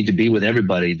way you need to be with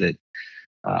everybody, that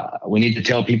we need to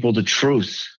tell people the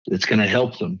truth. It's going to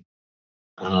help them.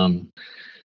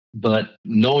 But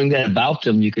knowing that about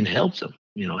them, you can help them.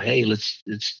 Hey, let's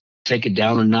take it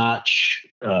down a notch,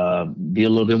 be a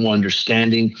little bit more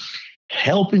understanding,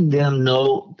 helping them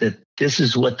know that this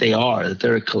is what they are, that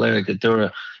they're a choleric, that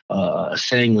they're a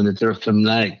sanguine, that they're a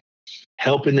phlegmatic,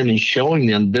 helping them and showing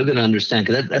them, they're going to understand.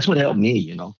 Because that's what helped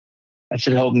me, That's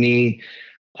what helped me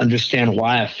understand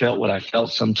why I felt what I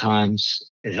felt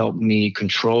sometimes. It helped me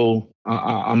control.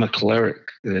 I'm a choleric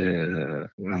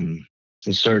in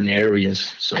certain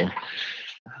areas. So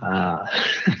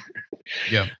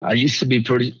Yeah. I used to be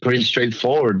pretty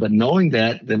straightforward, but knowing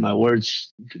that my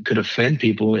words could offend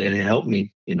people, and it helped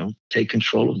me, take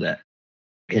control of that.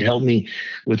 It helped me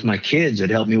with my kids. It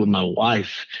helped me with my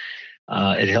wife.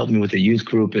 It helped me with the youth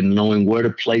group and knowing where to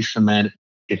place them at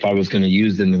if I was going to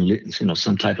use them in,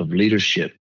 some type of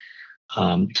leadership.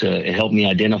 It helped me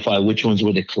identify which ones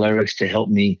were the clerics, to help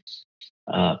me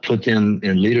put them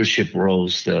in leadership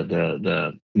roles.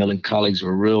 The Millen colleagues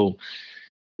were real,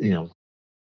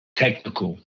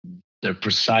 technical. They're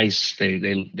precise.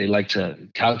 They like to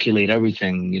calculate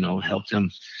everything. Help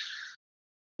them.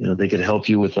 They could help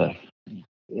you with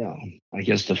I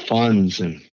guess the funds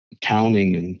and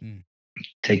counting and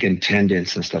taking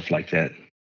attendance and stuff like that.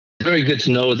 It's very good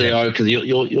to know what they are, because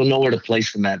you'll know where to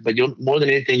place them at. But more than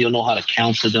anything, you'll know how to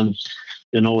counsel them.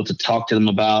 You'll know what to talk to them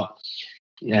about.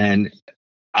 And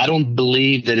I don't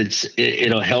believe that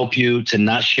it'll help you to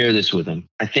not share this with them.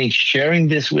 I think sharing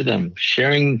this with them,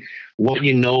 sharing what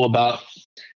you know about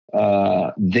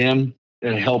them,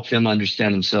 it'll help them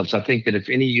understand themselves. I think that if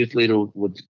any youth leader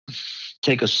would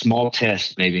take a small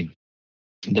test, maybe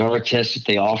there are tests that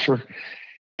they offer,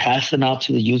 pass them out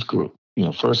to the youth group.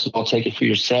 First of all, take it for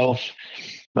yourself,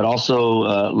 but also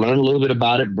learn a little bit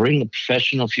about it. Bring a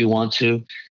professional if you want to,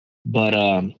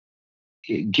 but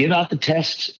give out the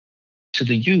test to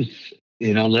the youth.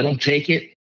 Let them take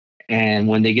it, and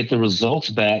when they get the results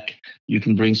back, you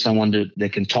can bring someone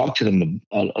that can talk to them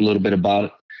a little bit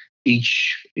about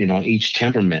each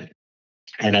temperament,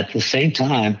 and at the same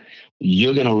time,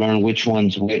 you're going to learn which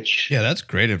one's which. Yeah, that's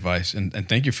great advice. And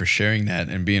thank you for sharing that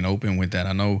and being open with that.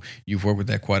 I know you've worked with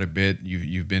that quite a bit.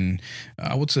 You've been,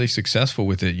 I would say, successful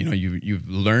with it. You've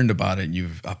learned about it,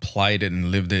 you've applied it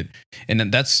and lived it. And then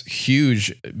that's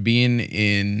huge, being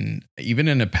even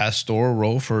in a pastoral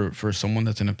role for someone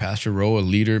that's in a pastoral role, a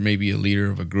leader, maybe a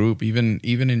leader of a group, even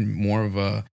in more of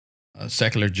a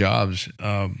secular jobs.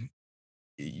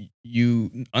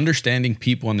 you understanding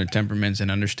people and their temperaments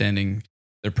and understanding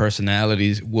their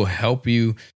personalities will help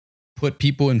you put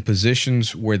people in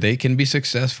positions where they can be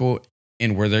successful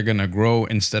and where they're going to grow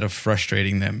instead of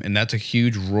frustrating them. And that's a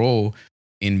huge role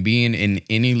in being in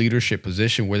any leadership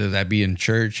position, whether that be in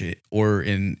church or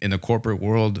in the corporate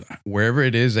world, wherever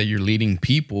it is that you're leading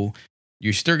people,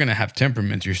 you're still going to have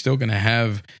temperaments. You're still going to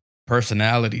have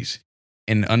personalities,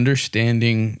 and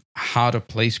understanding how to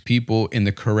place people in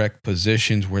the correct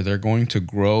positions where they're going to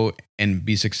grow and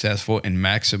be successful and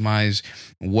maximize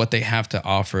what they have to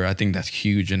offer. I think that's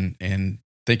huge. And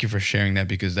thank you for sharing that,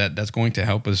 because that's going to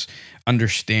help us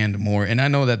understand more. And I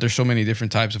know that there's so many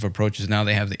different types of approaches now.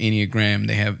 They have the Enneagram,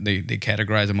 they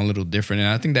categorize them a little different. And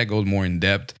I think that goes more in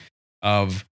depth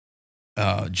of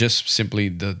just simply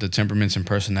the temperaments and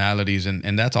personalities.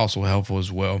 And that's also helpful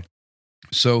as well.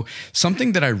 So,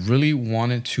 something that I really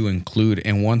wanted to include,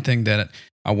 and one thing that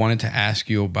I wanted to ask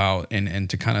you about and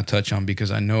to kind of touch on,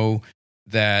 because I know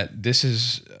that this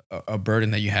is a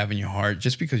burden that you have in your heart,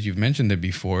 just because you've mentioned it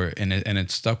before and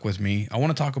it stuck with me. I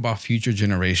want to talk about future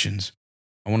generations.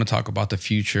 I want to talk about the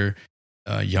future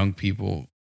young people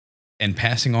and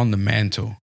passing on the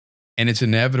mantle. And it's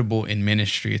inevitable in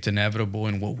ministry, it's inevitable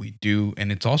in what we do, and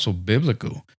it's also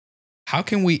biblical. How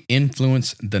can we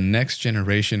influence the next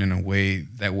generation in a way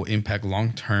that will impact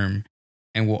long term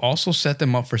and will also set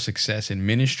them up for success in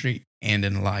ministry and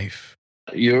in life?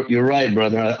 You're right,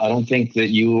 brother. I don't think that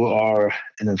you are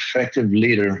an effective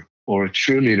leader or a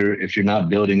true leader if you're not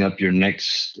building up your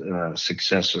next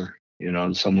successor. You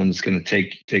know, someone that's going to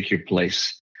take your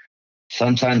place.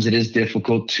 Sometimes it is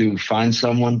difficult to find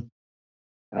someone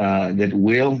that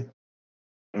will,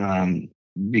 um,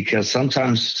 because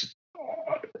sometimes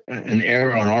an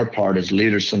error on our part as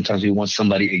leaders. Sometimes we want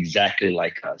somebody exactly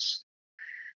like us,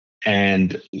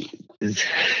 and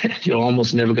you're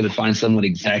almost never going to find someone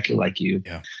exactly like you.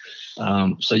 Yeah.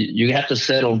 So you have to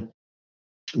settle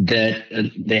that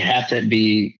they have to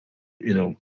be,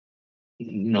 you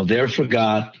know, there for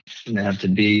God, and they have to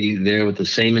be there with the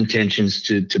same intentions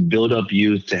to build up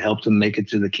youth, to help them make it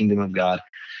to the kingdom of God.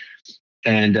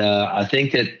 And I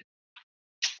think that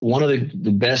one of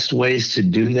the best ways to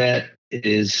do that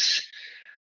is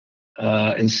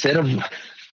instead of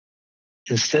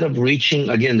reaching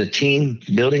again the team,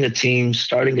 building a team,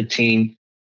 starting a team,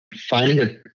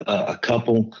 finding a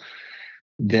couple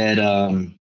that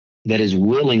that is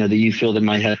willing, or that you feel that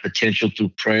might have potential through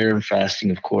prayer and fasting,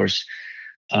 of course,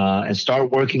 and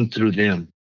start working through them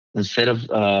instead of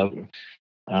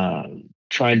uh,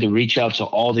 trying to reach out to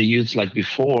all the youths like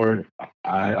before.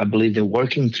 I believe that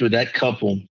working through that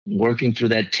couple, working through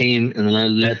that team, and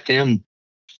let them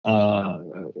uh,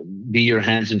 be your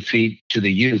hands and feet to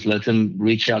the youth. Let them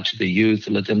reach out to the youth.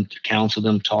 Let them counsel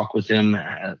them, talk with them,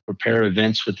 prepare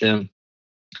events with them.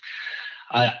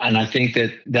 And I think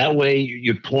that way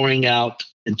you're pouring out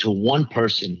into one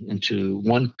person, into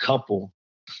one couple,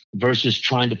 versus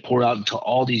trying to pour out into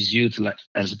all these youth like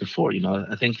as before.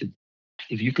 I think that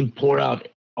if you can pour out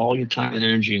all your time and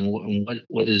energy and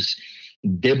what is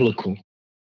biblical,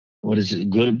 what is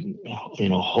good,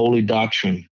 holy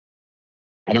doctrine.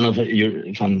 I don't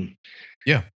know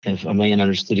Yeah, if I'm being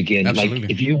understood again. Like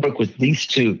absolutely. if you work with these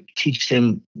two, teach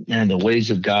them, man, the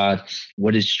ways of God,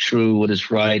 what is true, what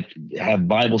is right, have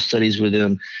Bible studies with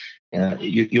them.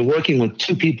 You're working with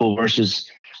two people versus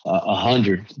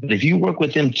 100. But if you work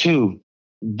with them two,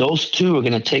 those two are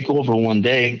going to take over one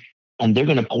day, and they're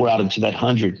going to pour out into that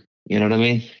 100. You know what I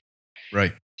mean?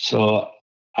 Right. So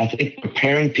I think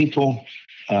preparing people,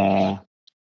 uh,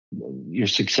 your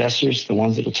successors, the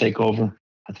ones that will take over,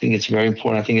 I think it's very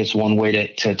important. I think it's one way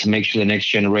to make sure the next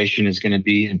generation is going to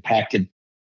be impacted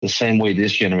the same way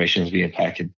this generation is being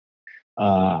impacted.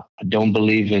 I don't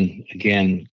believe in,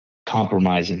 again,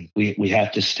 compromising. We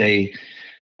have to stay,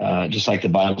 just like the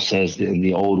Bible says, in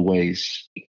the old ways.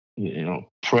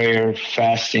 Prayer,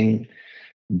 fasting,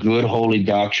 good holy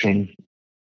doctrine.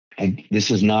 And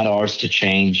this is not ours to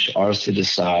change, ours to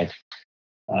decide.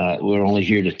 We're only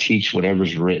here to teach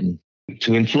whatever's written.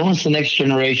 To influence the next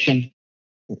generation,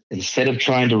 instead of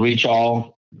trying to reach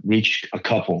all, reach a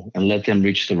couple and let them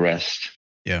reach the rest.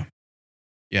 Yeah.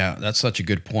 Yeah, that's such a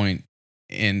good point.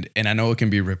 And I know it can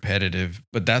be repetitive,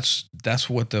 but that's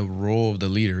what the role of the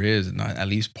leader is, and at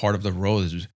least part of the role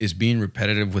is being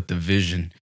repetitive with the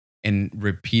vision and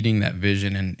repeating that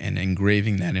vision and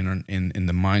engraving that in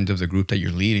the minds of the group that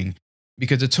you're leading,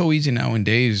 because it's so easy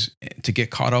nowadays to get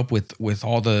caught up with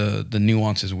all the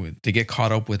nuances, to get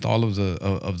caught up with all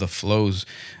of the flows,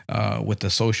 with the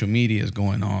social medias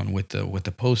going on, with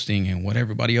the posting and what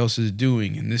everybody else is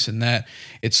doing and this and that.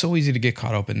 It's so easy to get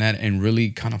caught up in that and really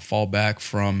kind of fall back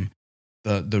from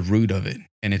the root of it.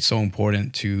 And it's so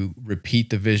important to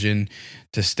repeat the vision,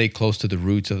 to stay close to the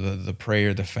roots of the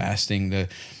prayer, the fasting, the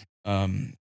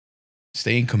um,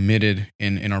 staying committed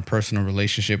in our personal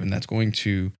relationship, and that's going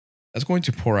to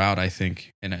pour out, I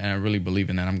think, and I really believe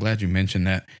in that. I'm glad you mentioned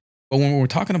that. But when we're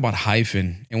talking about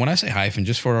hyphen, and when I say hyphen,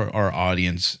 just for our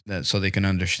audience, that so they can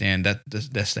understand that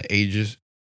that's the ages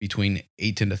between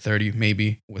 18 to 30,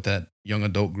 maybe with that young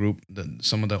adult group,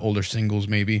 some of the older singles,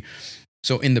 maybe.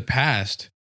 So in the past,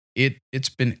 it's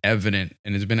been evident,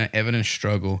 and it's been an evident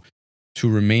struggle to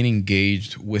remain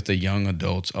engaged with the young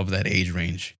adults of that age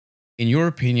range. In your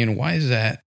opinion, why is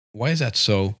that? Why is that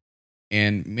so?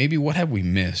 And maybe what have we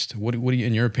missed? What do you,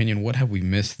 in your opinion, what have we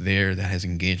missed there that has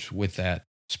engaged with that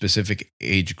specific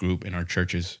age group in our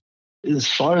churches? As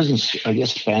far as I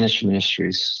guess Spanish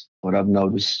ministries, what I've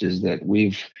noticed is that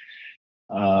we've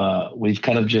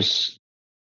kind of just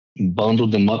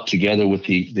bundled them up together with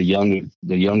the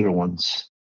younger ones,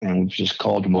 and we've just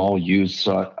called them all youth.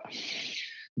 So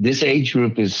this age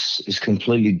group is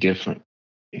completely different.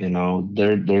 They're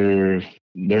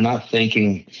not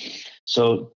thinking.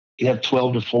 So you have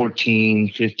 12 to 14,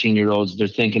 15-year olds. They're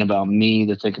thinking about me.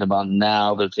 They're thinking about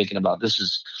now. They're thinking about this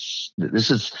is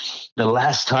the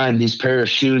last time these pair of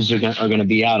shoes are going to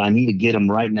be out. I need to get them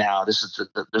right now.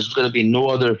 There's going to be no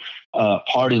other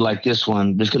party like this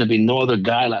one. There's going to be no other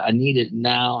guy. I need it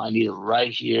now. I need it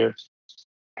right here.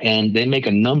 And they make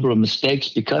a number of mistakes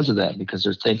because of that, because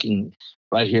they're thinking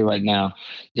right here, right now.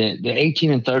 The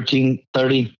 18 and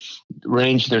 30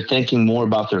 range, they're thinking more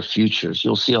about their futures.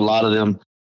 You'll see a lot of them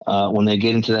when they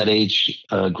get into that age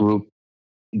group.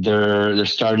 They're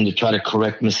starting to try to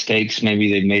correct mistakes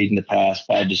maybe they've made in the past,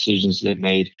 bad decisions they've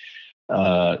made.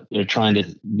 They're trying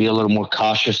to be a little more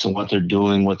cautious in what they're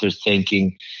doing, what they're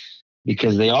thinking,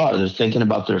 because they're thinking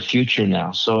about their future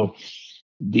now. So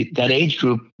that age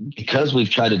group, because we've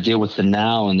tried to deal with the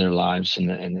now in their lives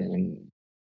and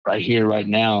right here, right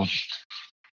now,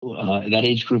 that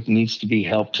age group needs to be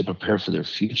helped to prepare for their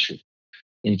future.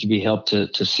 They need to be helped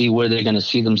to see where they're going to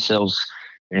see themselves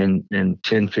in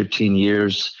 10, 15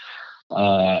 years,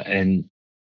 and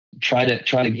try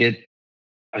to get,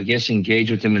 I guess, engage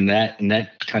with them in that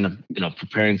kind of,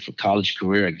 preparing for college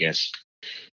career, I guess.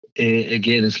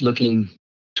 Again, it's looking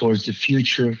towards the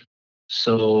future.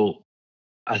 So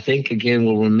I think, again,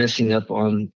 what we're missing up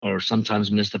on, or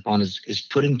sometimes missed upon, is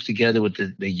putting together with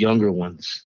the younger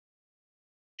ones.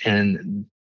 And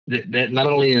that not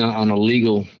only on a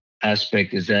legal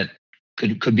aspect is that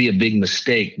could be a big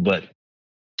mistake, but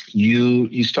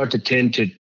you start to tend to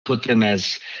put them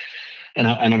as, and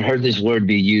I've heard this word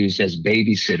be used as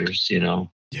babysitters,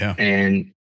 Yeah.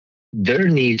 and their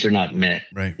needs are not met.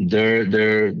 Right.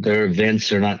 Their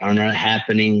events are not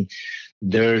happening.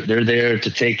 They're there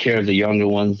to take care of the younger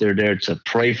ones. They're there to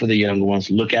pray for the younger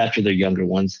ones, look after the younger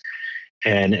ones,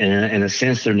 and in a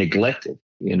sense, they're neglected.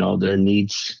 Their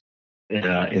needs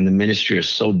in the ministry are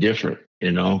so different.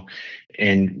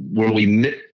 And where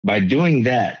by doing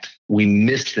that, we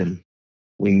miss them.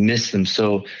 We miss them.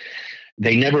 So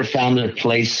they never found their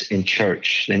place in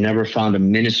church. They never found a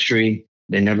ministry.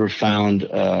 They never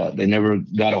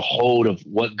got a hold of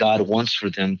what God wants for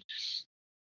them,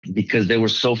 because they were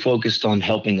so focused on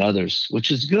helping others,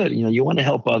 which is good. You want to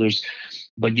help others,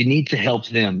 but you need to help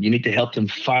them. You need to help them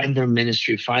find their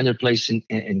ministry, find their place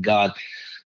in God.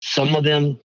 Some of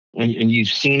them, and you've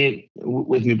seen it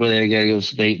with me, Brother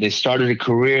Gallegos, they started a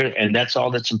career, and that's all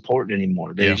that's important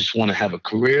anymore. They just want to have a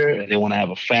career, and they want to have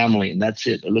a family, and that's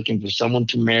it. They're looking for someone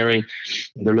to marry.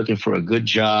 They're looking for a good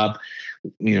job,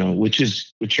 which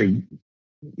are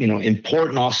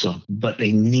important also, but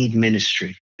they need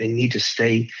ministry. They need to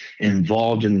stay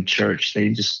involved in the church.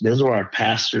 Those are our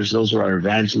pastors. Those are our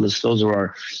evangelists. Those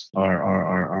are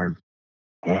our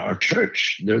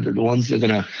church. They're the ones that are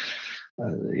going to,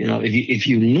 if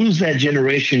you lose that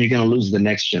generation, you're going to lose the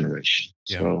next generation.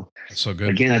 Yeah, so that's so good.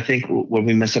 Again, I think what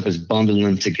we mess up is bundling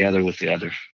them together with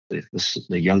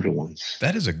the younger ones.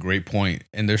 That is a great point.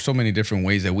 And there's so many different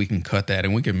ways that we can cut that,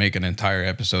 and we can make an entire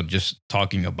episode just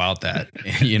talking about that,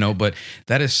 but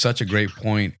that is such a great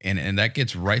point. And that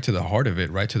gets right to the heart of it,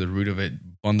 right to the root of it,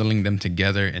 bundling them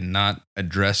together and not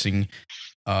addressing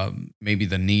maybe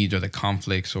the needs or the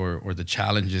conflicts or the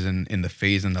challenges in the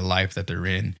phase in the life that they're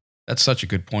in. That's such a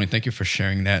good point. Thank you for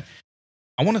sharing that.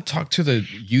 I want to talk to the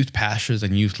youth pastors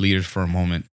and youth leaders for a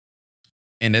moment.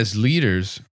 And as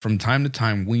leaders, from time to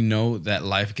time, we know that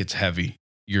life gets heavy.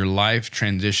 Your life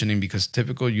transitioning, because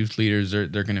typical youth leaders, they're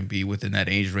going to be within that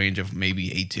age range of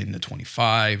maybe 18 to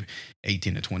 25,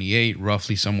 18 to 28,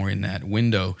 roughly somewhere in that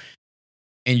window.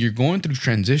 And you're going through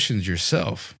transitions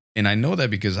yourself. And I know that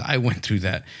because I went through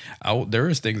that. There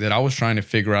was things that I was trying to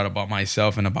figure out about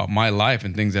myself and about my life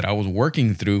and things that I was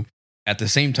working through at the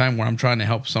same time where I'm trying to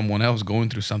help someone else going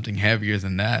through something heavier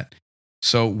than that.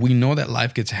 So we know that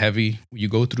life gets heavy. You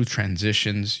go through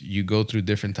transitions, you go through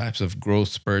different types of growth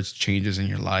spurts, changes in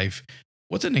your life.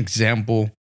 What's an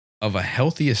example of a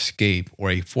healthy escape or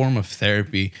a form of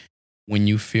therapy when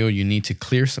you feel you need to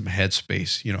clear some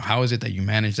headspace? How is it that you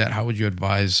manage that? How would you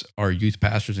advise our youth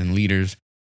pastors and leaders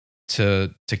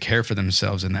to care for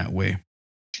themselves in that way?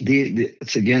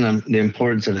 It's again the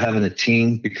importance of having a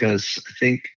team, because I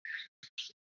think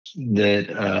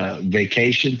that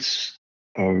vacations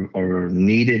are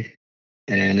needed.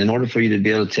 And in order for you to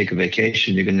be able to take a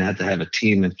vacation, you're going to have a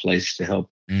team in place to help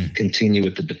continue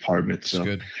with the department. That's So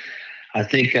good. I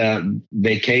think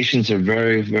vacations are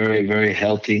very, very, very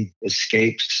healthy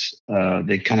escapes.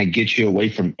 They kind of get you away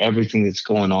from everything that's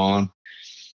going on.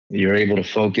 You're able to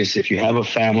focus. If you have a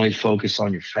family, focus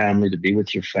on your family, to be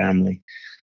with your family.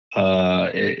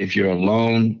 If you're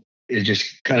alone, it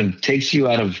just kind of takes you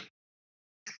out of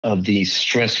the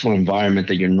stressful environment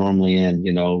that you're normally in.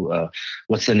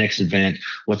 What's the next event?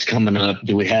 What's coming up?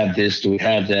 Do we have this? Do we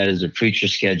have that? Is the preacher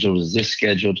scheduled? Is this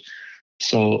scheduled?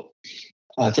 So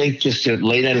I think just to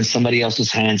lay that in somebody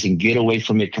else's hands and get away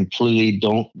from it completely.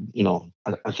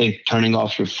 I think turning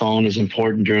off your phone is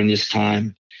important during this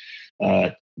time. Uh,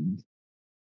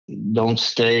 don't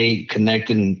stay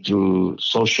connected through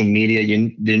social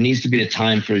media. There needs to be a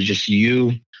time for just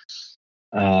you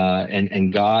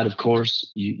and God, of course.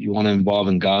 You want to involve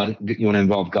in God. You want to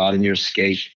involve God in your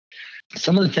escape.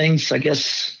 Some of the things, I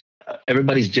guess,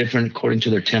 everybody's different according to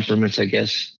their temperaments, I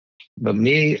guess. But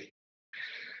me,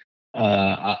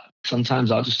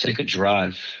 sometimes I'll just take a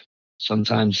drive.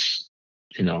 Sometimes,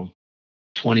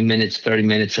 20 minutes, 30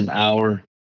 minutes, an hour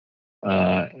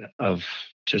of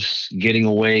just getting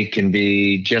away can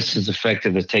be just as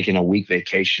effective as taking a week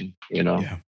vacation.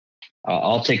 Yeah.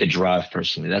 I'll take a drive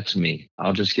personally. That's me.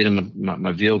 I'll just get in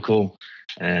my vehicle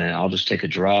and I'll just take a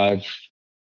drive.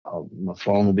 My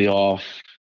phone will be off,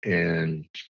 and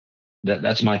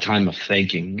that's my time of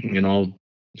thinking.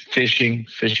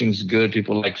 Fishing's good.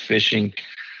 People like fishing,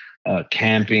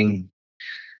 camping.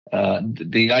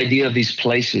 The idea of these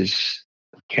places,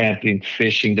 camping,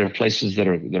 fishing, they're places that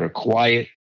are quiet.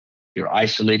 You're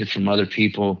isolated from other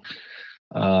people,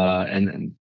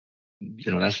 and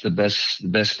that's the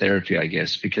best therapy, I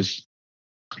guess, because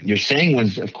your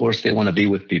sanguines, of course, they want to be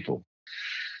with people,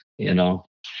 and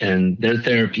their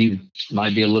therapy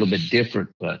might be a little bit different,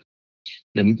 but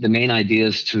the main idea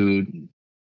is to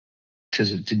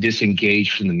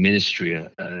disengage from the ministry,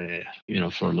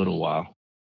 for a little while.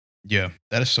 Yeah,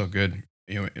 that is so good.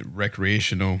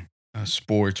 Recreational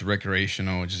sports,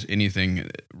 recreational, just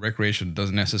anything. Recreation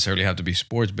doesn't necessarily have to be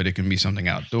sports, but it can be something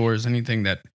outdoors, anything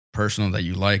that personal that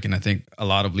you like. And I think a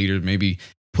lot of leaders maybe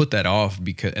put that off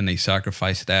and they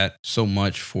sacrifice that so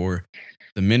much for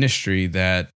the ministry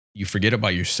that you forget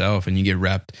about yourself and you get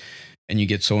wrapped and you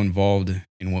get so involved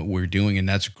in what we're doing. And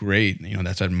that's great.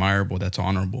 That's admirable. That's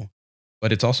honorable.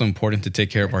 But it's also important to take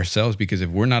care of ourselves, because if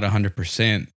we're not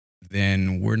 100%,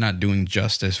 then we're not doing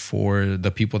justice for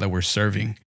the people that we're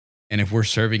serving. And if we're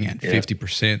serving at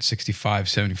 50%, 65,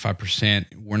 75%,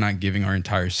 we're not giving our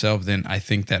entire self, then I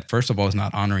think that first of all, is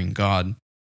not honoring God,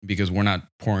 because we're not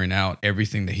pouring out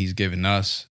everything that he's given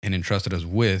us and entrusted us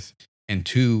with. And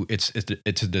two, it's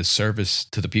a disservice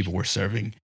to the people we're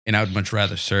serving. And I would much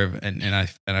rather serve, and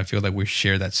I feel like we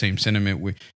share that same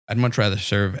sentiment. I'd much rather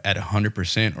serve at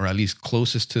 100%, or at least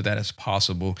closest to that as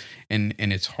possible. And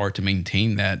it's hard to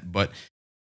maintain that, but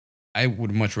I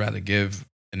would much rather give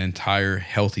an entire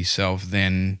healthy self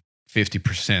than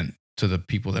 50% to the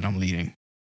people that I'm leading.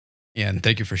 Yeah, and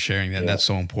thank you for sharing that. Yeah. That's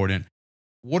so important.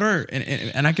 What are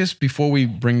and I guess before we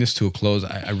bring this to a close,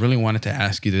 I really wanted to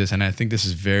ask you this, and I think this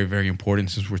is very, very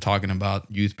important since we're talking about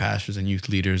youth pastors and youth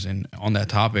leaders. And on that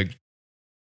topic,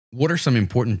 what are some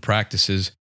important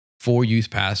practices for youth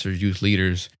pastors, youth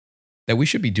leaders, that we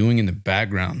should be doing in the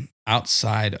background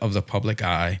outside of the public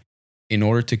eye in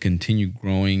order to continue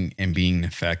growing and being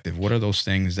effective? What are those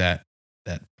things that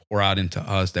pour out into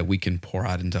us that we can pour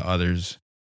out into others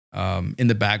in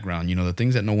the background? The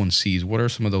things that no one sees. What are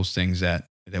some of those things that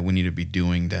we need to be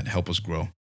doing that help us grow?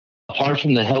 Apart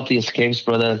from the healthy escapes,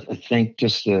 brother, I think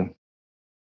just the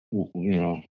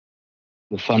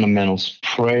fundamentals: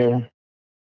 prayer,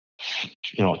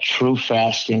 true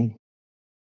fasting,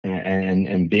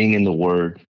 and being in the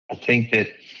Word. I think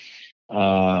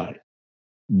that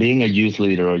being a youth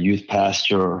leader or youth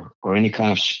pastor or any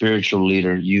kind of spiritual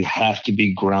leader, you have to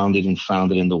be grounded and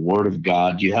founded in the Word of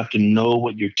God. You have to know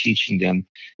what you're teaching them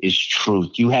is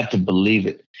truth. You have to believe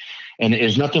it. And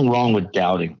there's nothing wrong with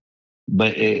doubting,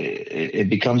 but it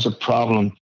becomes a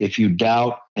problem if you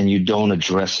doubt and you don't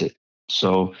address it.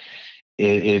 So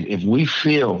if we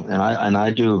feel, and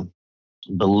I do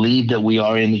believe that we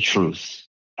are in the truth,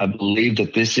 I believe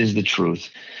that this is the truth,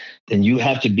 then you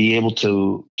have to be able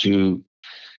to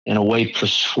in a way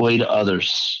persuade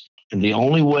others. And the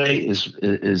only way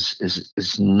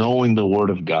is knowing the Word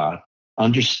of God,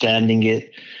 understanding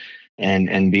it,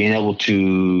 and being able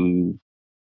to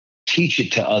teach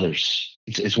it to others.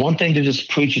 It's one thing to just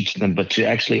preach it to them, but to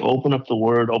actually open up the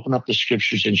Word, open up the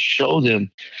Scriptures, and show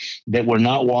them that we're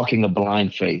not walking a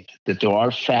blind faith, that there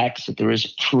are facts, that there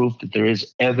is proof, that there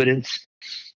is evidence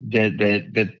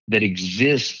that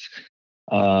exists.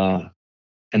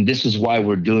 And this is why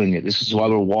we're doing it. This is why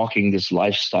we're walking this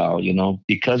lifestyle,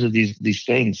 because of these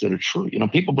things that are true.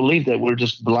 People believe that we're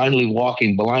just blindly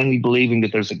walking, blindly believing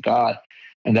that there's a God,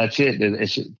 and that's it.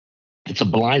 It's a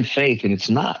blind faith, and it's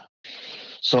not.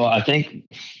 So I think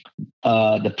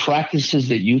the practices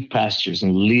that youth pastors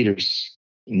and leaders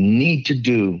need to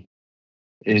do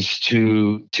is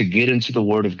to get into the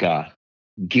Word of God.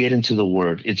 Get into the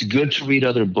Word. It's good to read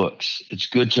other books. It's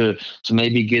good to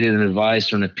maybe get an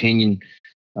advice or an opinion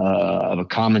of a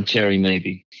commentary,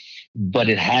 maybe, but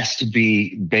it has to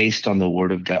be based on the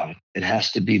Word of God. It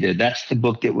has to be there. That's the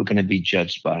book that we're going to be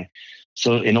judged by.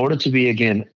 So in order to be,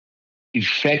 again,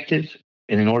 effective,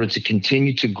 and in order to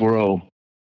continue to grow,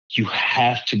 you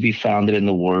have to be founded in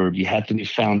the Word. You have to be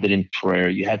founded in prayer.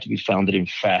 You have to be founded in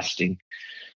fasting,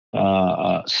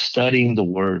 studying the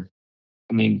Word.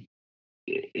 I mean,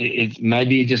 it might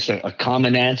be just a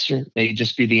common answer. It may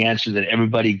just be the answer that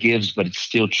everybody gives, but it's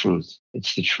still truth.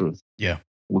 It's the truth. Yeah.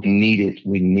 We need it.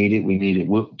 We need it. We need it.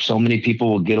 So many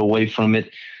people will get away from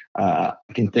it. I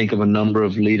can think of a number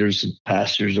of leaders and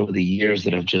pastors over the years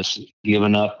that have just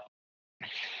given up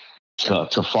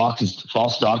to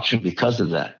false doctrine because of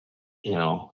that.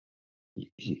 I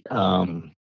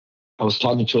was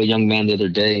talking to a young man the other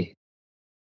day,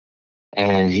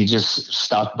 and he just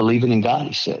stopped believing in God,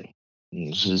 he said.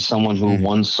 This is someone who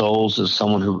won souls, is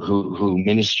someone who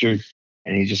ministered,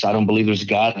 and I don't believe there's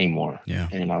God anymore. Yeah.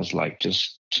 And I was like,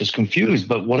 just confused.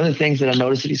 But one of the things that I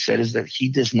noticed that he said is that he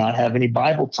does not have any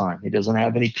Bible time. He doesn't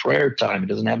have any prayer time. He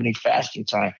doesn't have any fasting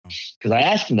time. Because I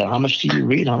asked him that, how much do you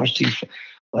read? How much do you?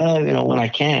 Well, when I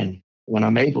can, when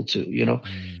I'm able to.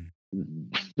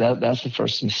 That's the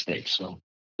first mistake. So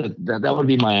that would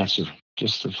be my answer.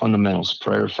 Just the fundamentals: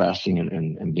 prayer, fasting,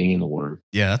 and being in the Word.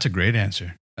 Yeah, that's a great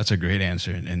answer. That's a great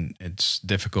answer. And it's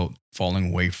difficult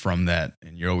falling away from that.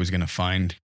 And you're always going to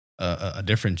find a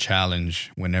different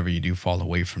challenge whenever you do fall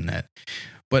away from that.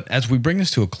 But as we bring this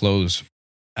to a close,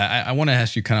 I want to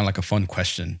ask you kind of like a fun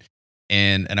question.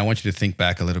 And I want you to think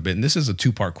back a little bit. And this is a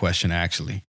 2-part question,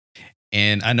 actually.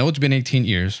 And I know it's been 18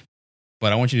 years,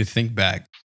 but I want you to think back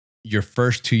your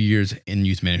first 2 years in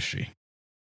youth ministry,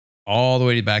 all the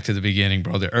way back to the beginning,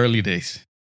 bro, the early days.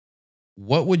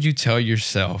 What would you tell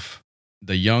yourself,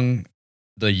 the young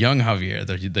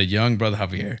Javier, the young brother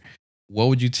Javier? What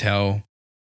would you tell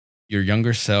your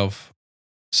younger self,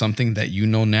 something that you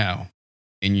know now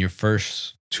in your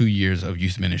first 2 years of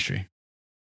youth ministry?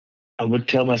 I would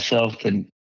tell myself that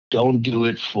don't do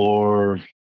it for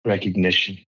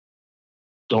recognition.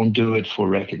 Don't do it for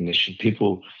recognition.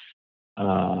 People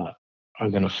are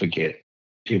going to forget.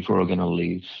 People are going to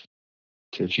leave.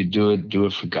 So if you do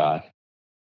it for God.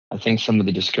 I think some of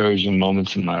the discouraging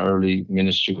moments in my early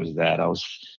ministry was that I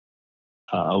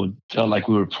felt like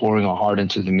we were pouring our heart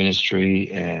into the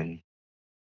ministry, and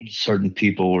certain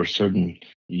people or certain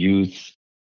youth,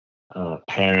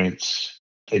 parents,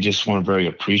 they just weren't very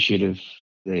appreciative.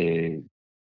 They,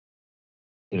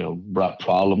 brought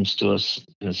problems to us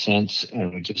in a sense,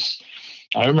 and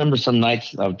I remember some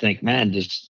nights I would think, man,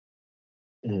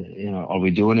 are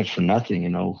we doing it for nothing?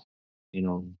 And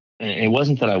it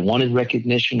wasn't that I wanted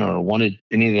recognition or I wanted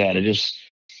any of that.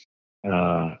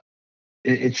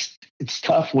 It's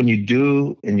tough when you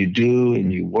do and you do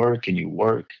and you work and you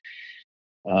work.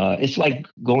 It's like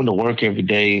going to work every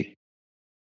day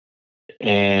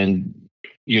and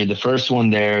you're the first one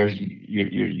there.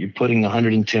 You're putting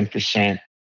 110%,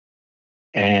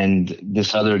 and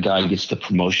this other guy gets the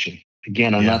promotion.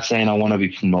 Again, I'm not saying I want to be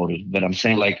promoted, but I'm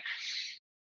saying, like,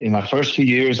 in my first few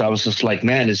years, I was just like,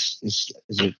 man, does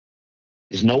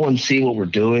no one see what we're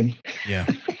doing? Yeah.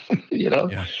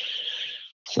 Yeah.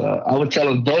 So I would tell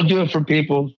them, don't do it for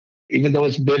people, even though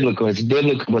it's biblical. It's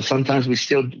biblical, but sometimes we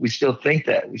still think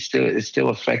that it still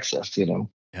affects us.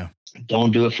 Yeah.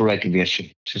 Don't do it for recognition.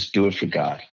 Just do it for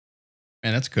God.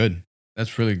 Man, that's good.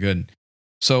 That's really good.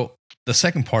 So the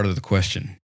second part of the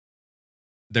question,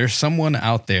 there's someone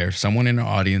out there, someone in the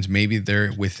audience, maybe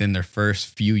they're within their first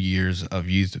few years of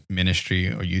youth ministry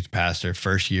or youth pastor,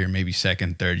 first year, maybe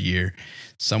second, third year,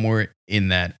 somewhere in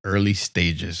that early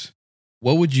stages.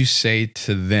 What would you say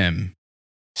to them?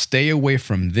 Stay away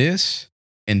from this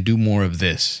and do more of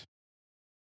this.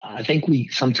 I think we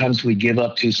sometimes we give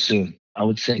up too soon. I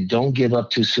would say don't give up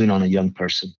too soon on a young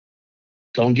person.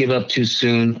 Don't give up too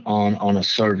soon on a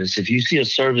service. If you see a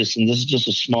service, and this is just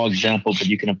a small example, but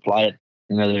you can apply it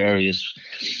in other areas.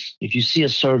 If you see a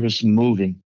service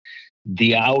moving,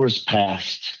 the hours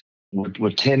passed.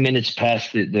 We're 10 minutes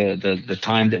past the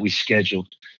time that we scheduled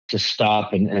to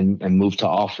stop and move to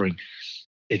offering.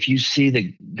 If you see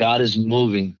that God is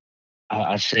moving,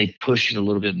 I say push it a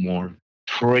little bit more,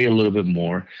 pray a little bit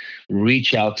more,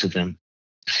 reach out to them,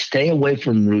 stay away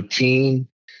from routine,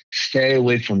 stay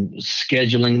away from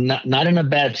scheduling, not in a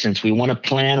bad sense. We want to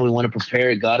plan, we want to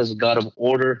prepare. God is a God of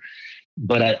order.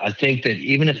 But I think that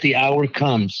even if the hour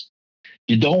comes,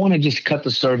 you don't want to just cut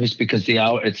the service because the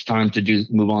hour it's time to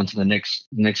move on to the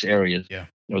next area, Yeah.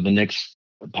 or the next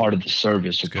part of the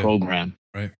service or That's good. program.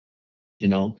 Right. You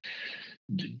know,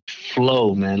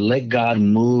 flow, man. Let God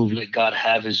move. Let God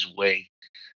have His way.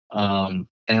 And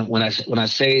when I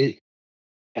say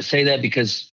that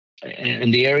because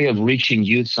in the area of reaching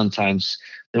youth, sometimes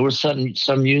there were some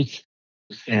youth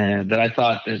that I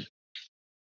thought that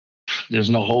there's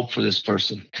no hope for this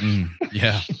person.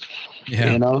 Yeah.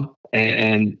 Yeah. You know,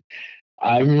 and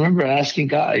I remember asking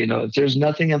God, if there's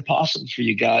nothing impossible for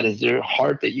you, God, is there a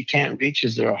heart that you can't reach?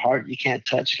 Is there a heart you can't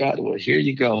touch, God? Well, here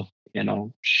you go.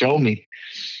 Show me.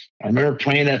 I remember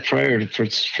praying that prayer for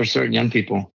certain young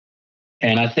people.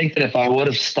 And I think that if I would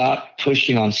have stopped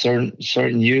pushing on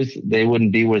certain youth, they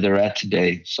wouldn't be where they're at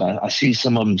today. So I see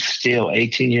some of them still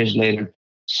 18 years later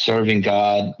serving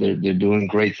God. They're doing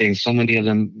great things. So many of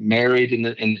them married in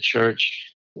the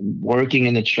church, working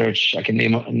in the church. I can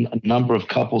name a number of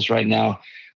couples right now.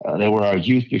 They were our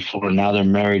youth before. Now they're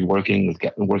married, working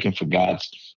for God.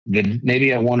 Then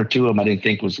maybe at one or two of them I didn't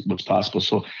think was possible.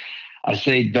 So I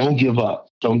say, don't give up.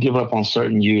 Don't give up on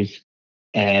certain youth.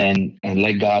 And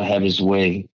let God have His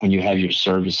way when you have your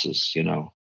services.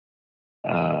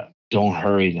 Don't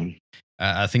hurry them.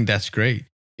 I think that's great.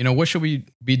 What should we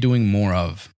be doing more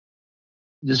of?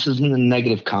 This isn't a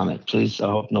negative comment, please. I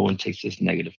hope no one takes this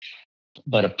negative.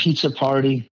 But a pizza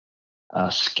party,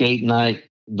 skate night,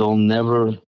 they'll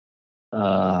never.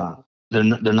 They're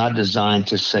not designed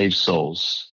to save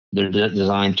souls. They're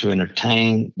designed to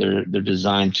entertain. They're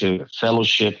designed to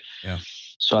fellowship. Yeah.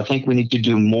 So I think we need to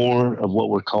do more of what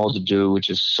we're called to do, which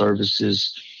is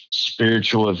services,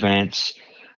 spiritual events.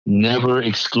 Never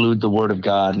exclude the Word of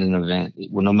God in an event.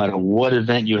 Well, no matter what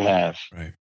event you have,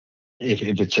 right. If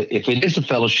it is a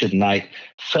fellowship night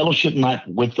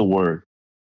with the Word.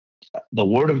 The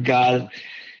Word of God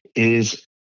is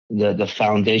the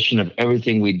foundation of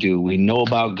everything we do. We know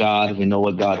about God. We know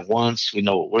what God wants. We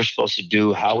know what we're supposed to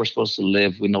do, how we're supposed to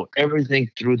live. We know everything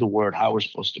through the Word, how we're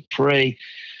supposed to pray.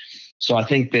 So I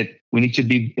think that we need to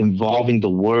be involving the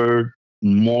Word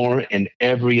more in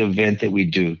every event that we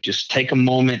do. Just take a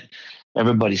moment.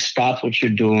 Everybody stop what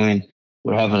you're doing.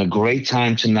 We're having a great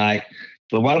time tonight.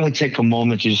 But why don't we take a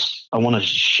moment? I want to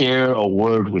share a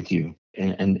word with you.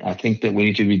 And I think that we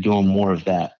need to be doing more of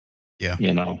that. Yeah.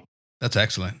 That's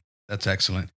excellent. That's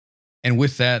excellent. And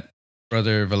with that,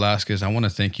 Brother Velasquez, I want to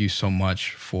thank you so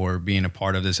much for being a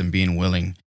part of this and being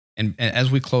willing. And as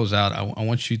we close out, I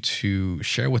want you to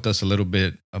share with us a little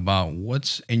bit about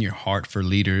what's in your heart for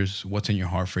leaders, what's in your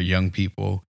heart for young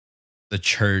people, the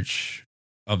church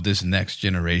of this next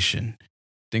generation.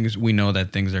 We know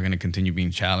that things are going to continue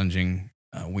being challenging.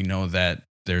 We know that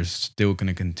there's still going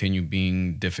to continue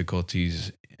being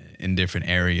difficulties in different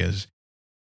areas.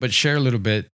 But share a little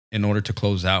bit in order to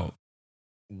close out.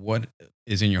 What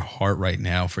is in your heart right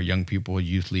now for young people,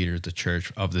 youth leaders, the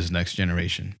church of this next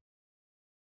generation?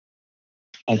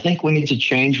 I think we need to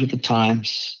change with the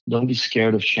times. Don't be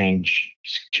scared of change.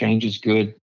 Change is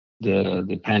good.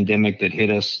 The pandemic that hit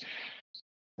us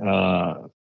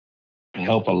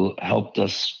helped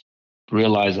us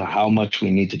realize how much we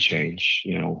need to change.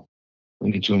 We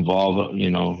need to involve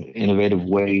innovative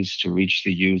ways to reach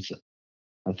the youth.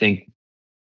 I think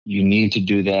you need to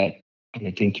do that. And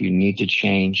I think you need to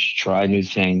change, try new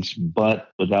things, but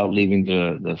without leaving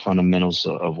the fundamentals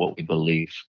of what we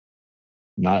believe.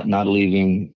 Not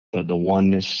leaving the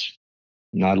oneness,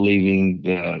 not leaving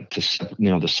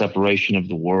the separation of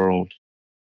the world,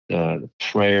 the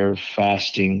prayer,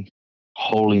 fasting,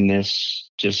 holiness.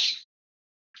 Just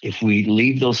if we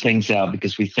leave those things out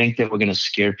because we think that we're going to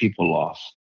scare people off,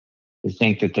 we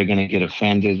think that they're going to get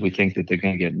offended, we think that they're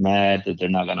going to get mad, that they're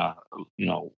not going to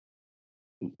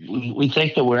we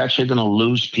think that we're actually going to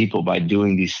lose people by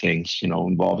doing these things,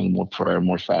 involving more prayer,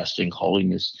 more fasting,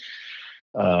 holiness.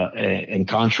 And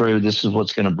contrary, this is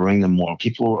what's going to bring them more.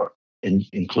 People,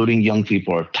 including young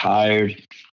people, are tired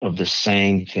of the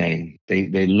same thing.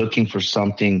 They're looking for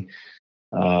something.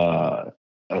 They're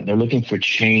looking for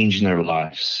change in their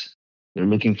lives. They're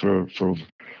looking to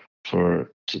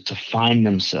find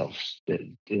themselves.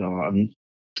 I'm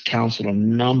counseled a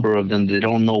number of them. They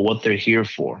don't know what they're here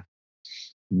for.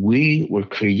 We were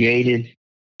created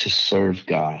to serve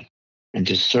God, and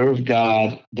to serve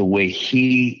God the way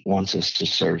He wants us to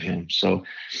serve Him. So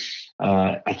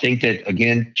I think that,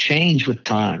 again, change with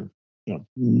time.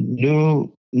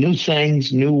 New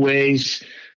things, new ways,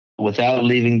 without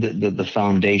leaving the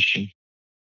foundation.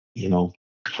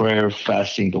 Prayer,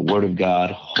 fasting, the Word of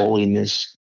God,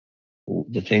 holiness,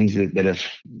 the things that have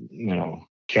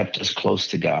kept us close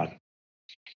to God.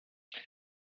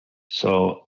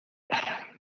 So,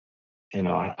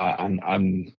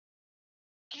 I'm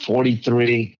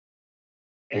 43,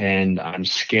 and I'm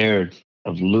scared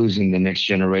of losing the next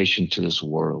generation to this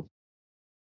world.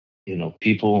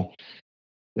 People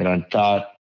that I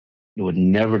thought would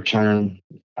never turn,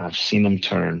 I've seen them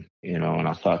turn, and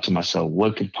I thought to myself,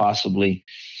 what could possibly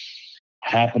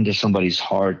happen to somebody's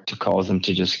heart to cause them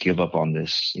to just give up on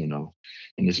this, and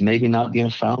it's maybe not being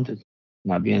founded,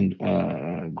 not being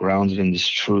grounded in this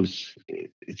truth.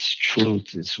 It's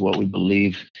truth. It's what we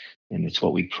believe, and it's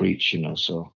what we preach,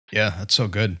 so. Yeah, that's so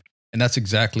good. And that's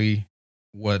exactly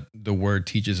what the word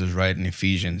teaches us, right? In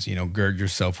Ephesians, gird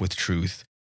yourself with truth.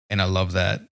 And I love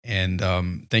that. And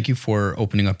thank you for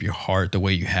opening up your heart the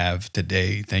way you have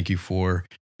today. Thank you for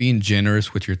being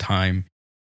generous with your time.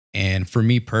 And for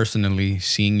me personally,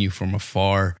 seeing you from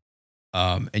afar,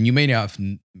 and you may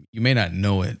not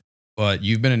know it, but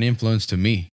you've been an influence to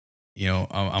me.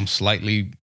 I'm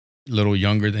slightly little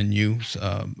younger than you,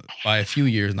 by a few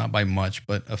years, not by much,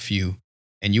 but a few.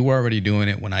 And you were already doing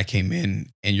it when I came in,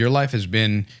 and your life has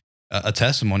been a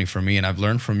testimony for me. And I've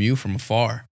learned from you from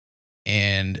afar,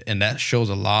 and that shows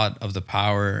a lot of the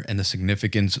power and the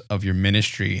significance of your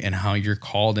ministry and how you're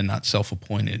called and not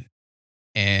self-appointed.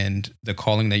 And the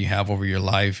calling that you have over your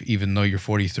life, even though you're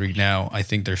 43 now, I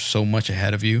think there's so much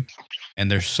ahead of you,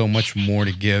 and there's so much more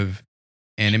to give.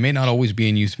 And it may not always be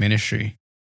in youth ministry,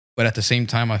 but at the same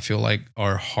time, I feel like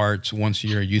our hearts, once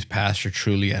you're a youth pastor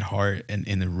truly at heart and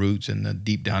in the roots and the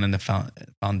deep down in the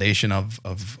foundation of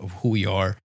who we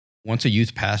are, once a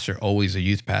youth pastor, always a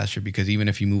youth pastor, because even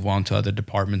if you move on to other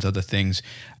departments, other things,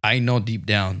 I know deep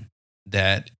down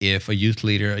that if a youth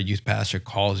leader, a youth pastor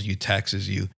calls you, texts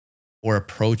you, or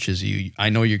approaches you, I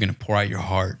know you're going to pour out your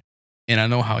heart. And I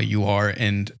know how you are.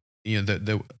 And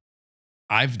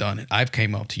I've done it. I've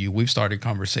came up to you. We've started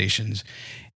conversations,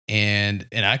 and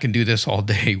I can do this all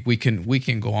day. We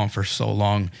can go on for so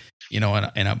long,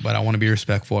 but I want to be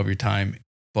respectful of your time.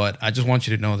 But I just want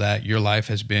you to know that your life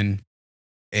has been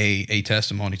a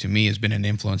testimony to me, has been an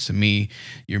influence to me.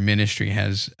 Your ministry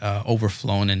has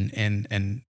overflown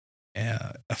and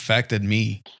affected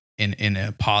me in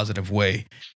a positive way,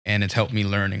 and it's helped me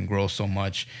learn and grow so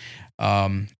much.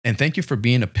 And thank you for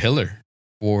being a pillar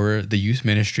for the youth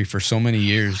ministry for so many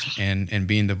years, and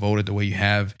being devoted the way you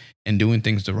have and doing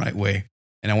things the right way.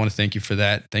 And I want to thank you for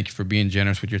that. Thank you for being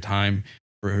generous with your time,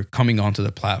 for coming onto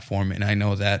the platform. And I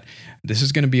know that this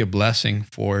is going to be a blessing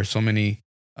for so many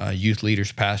youth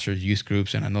leaders, pastors, youth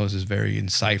groups. And I know this is very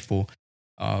insightful.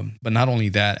 But not only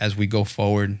that, as we go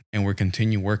forward and we're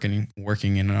continue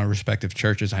working in our respective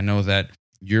churches, I know that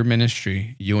your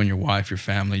ministry, you and your wife, your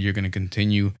family, you're going to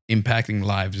continue impacting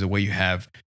lives the way you have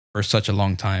for such a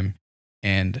long time.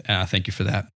 And thank you for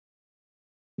that.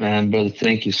 Man, brother,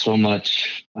 thank you so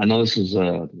much. I know this is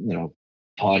a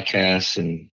podcast,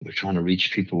 and we're trying to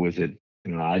reach people with it.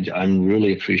 I'm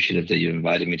really appreciative that you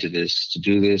invited me to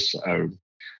do this.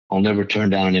 I'll never turn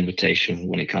down an invitation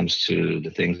when it comes to the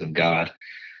things of God.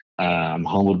 I'm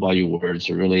humbled by your words.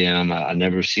 I really am. I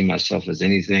never see myself as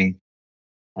anything.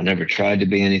 I never tried to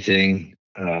be anything.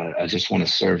 I just want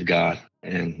to serve God.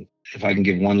 And if I can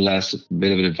give one last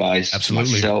bit of advice Absolutely.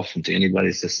 to myself and to anybody,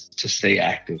 is to stay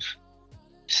active.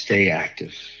 Stay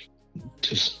active.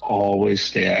 Just always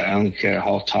stay active. I don't care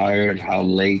how tired, how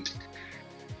late,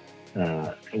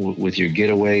 with your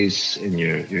getaways and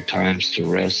your times to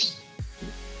rest,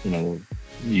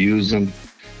 use them,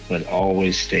 but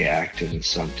always stay active in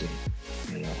something.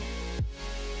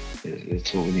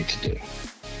 It's what we need to do.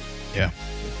 Yeah.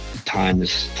 Time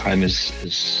is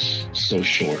so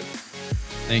short.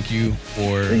 Thank you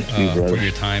for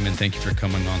your time, and thank you for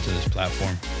coming onto this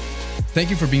platform. Thank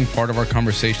you for being part of our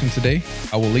conversation today.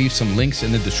 I will leave some links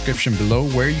in the description below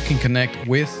where you can connect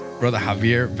with Brother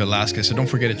Javier Velasquez. So don't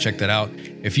forget to check that out.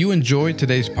 If you enjoyed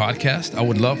today's podcast, I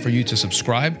would love for you to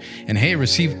subscribe and hey,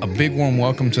 receive a big warm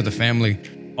welcome to the family.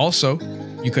 Also,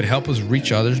 you could help us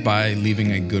reach others by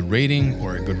leaving a good rating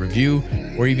or a good review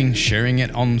or even sharing it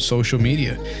on social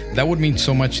media. That would mean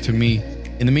so much to me.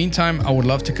 In the meantime, I would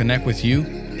love to connect with you.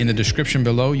 In the description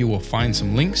below, you will find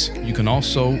some links. You can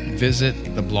also visit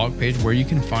the blog page where you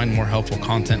can find more helpful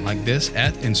content like this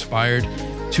at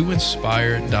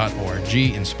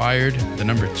inspired2inspire.org. Inspired, the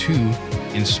number 2,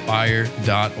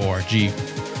 inspire.org.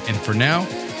 And for now,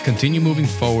 continue moving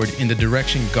forward in the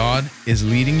direction God is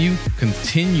leading you.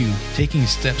 Continue taking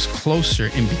steps closer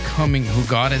in becoming who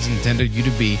God has intended you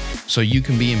to be so you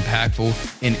can be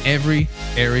impactful in every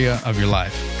area of your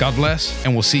life. God bless,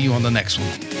 and we'll see you on the next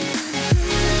one.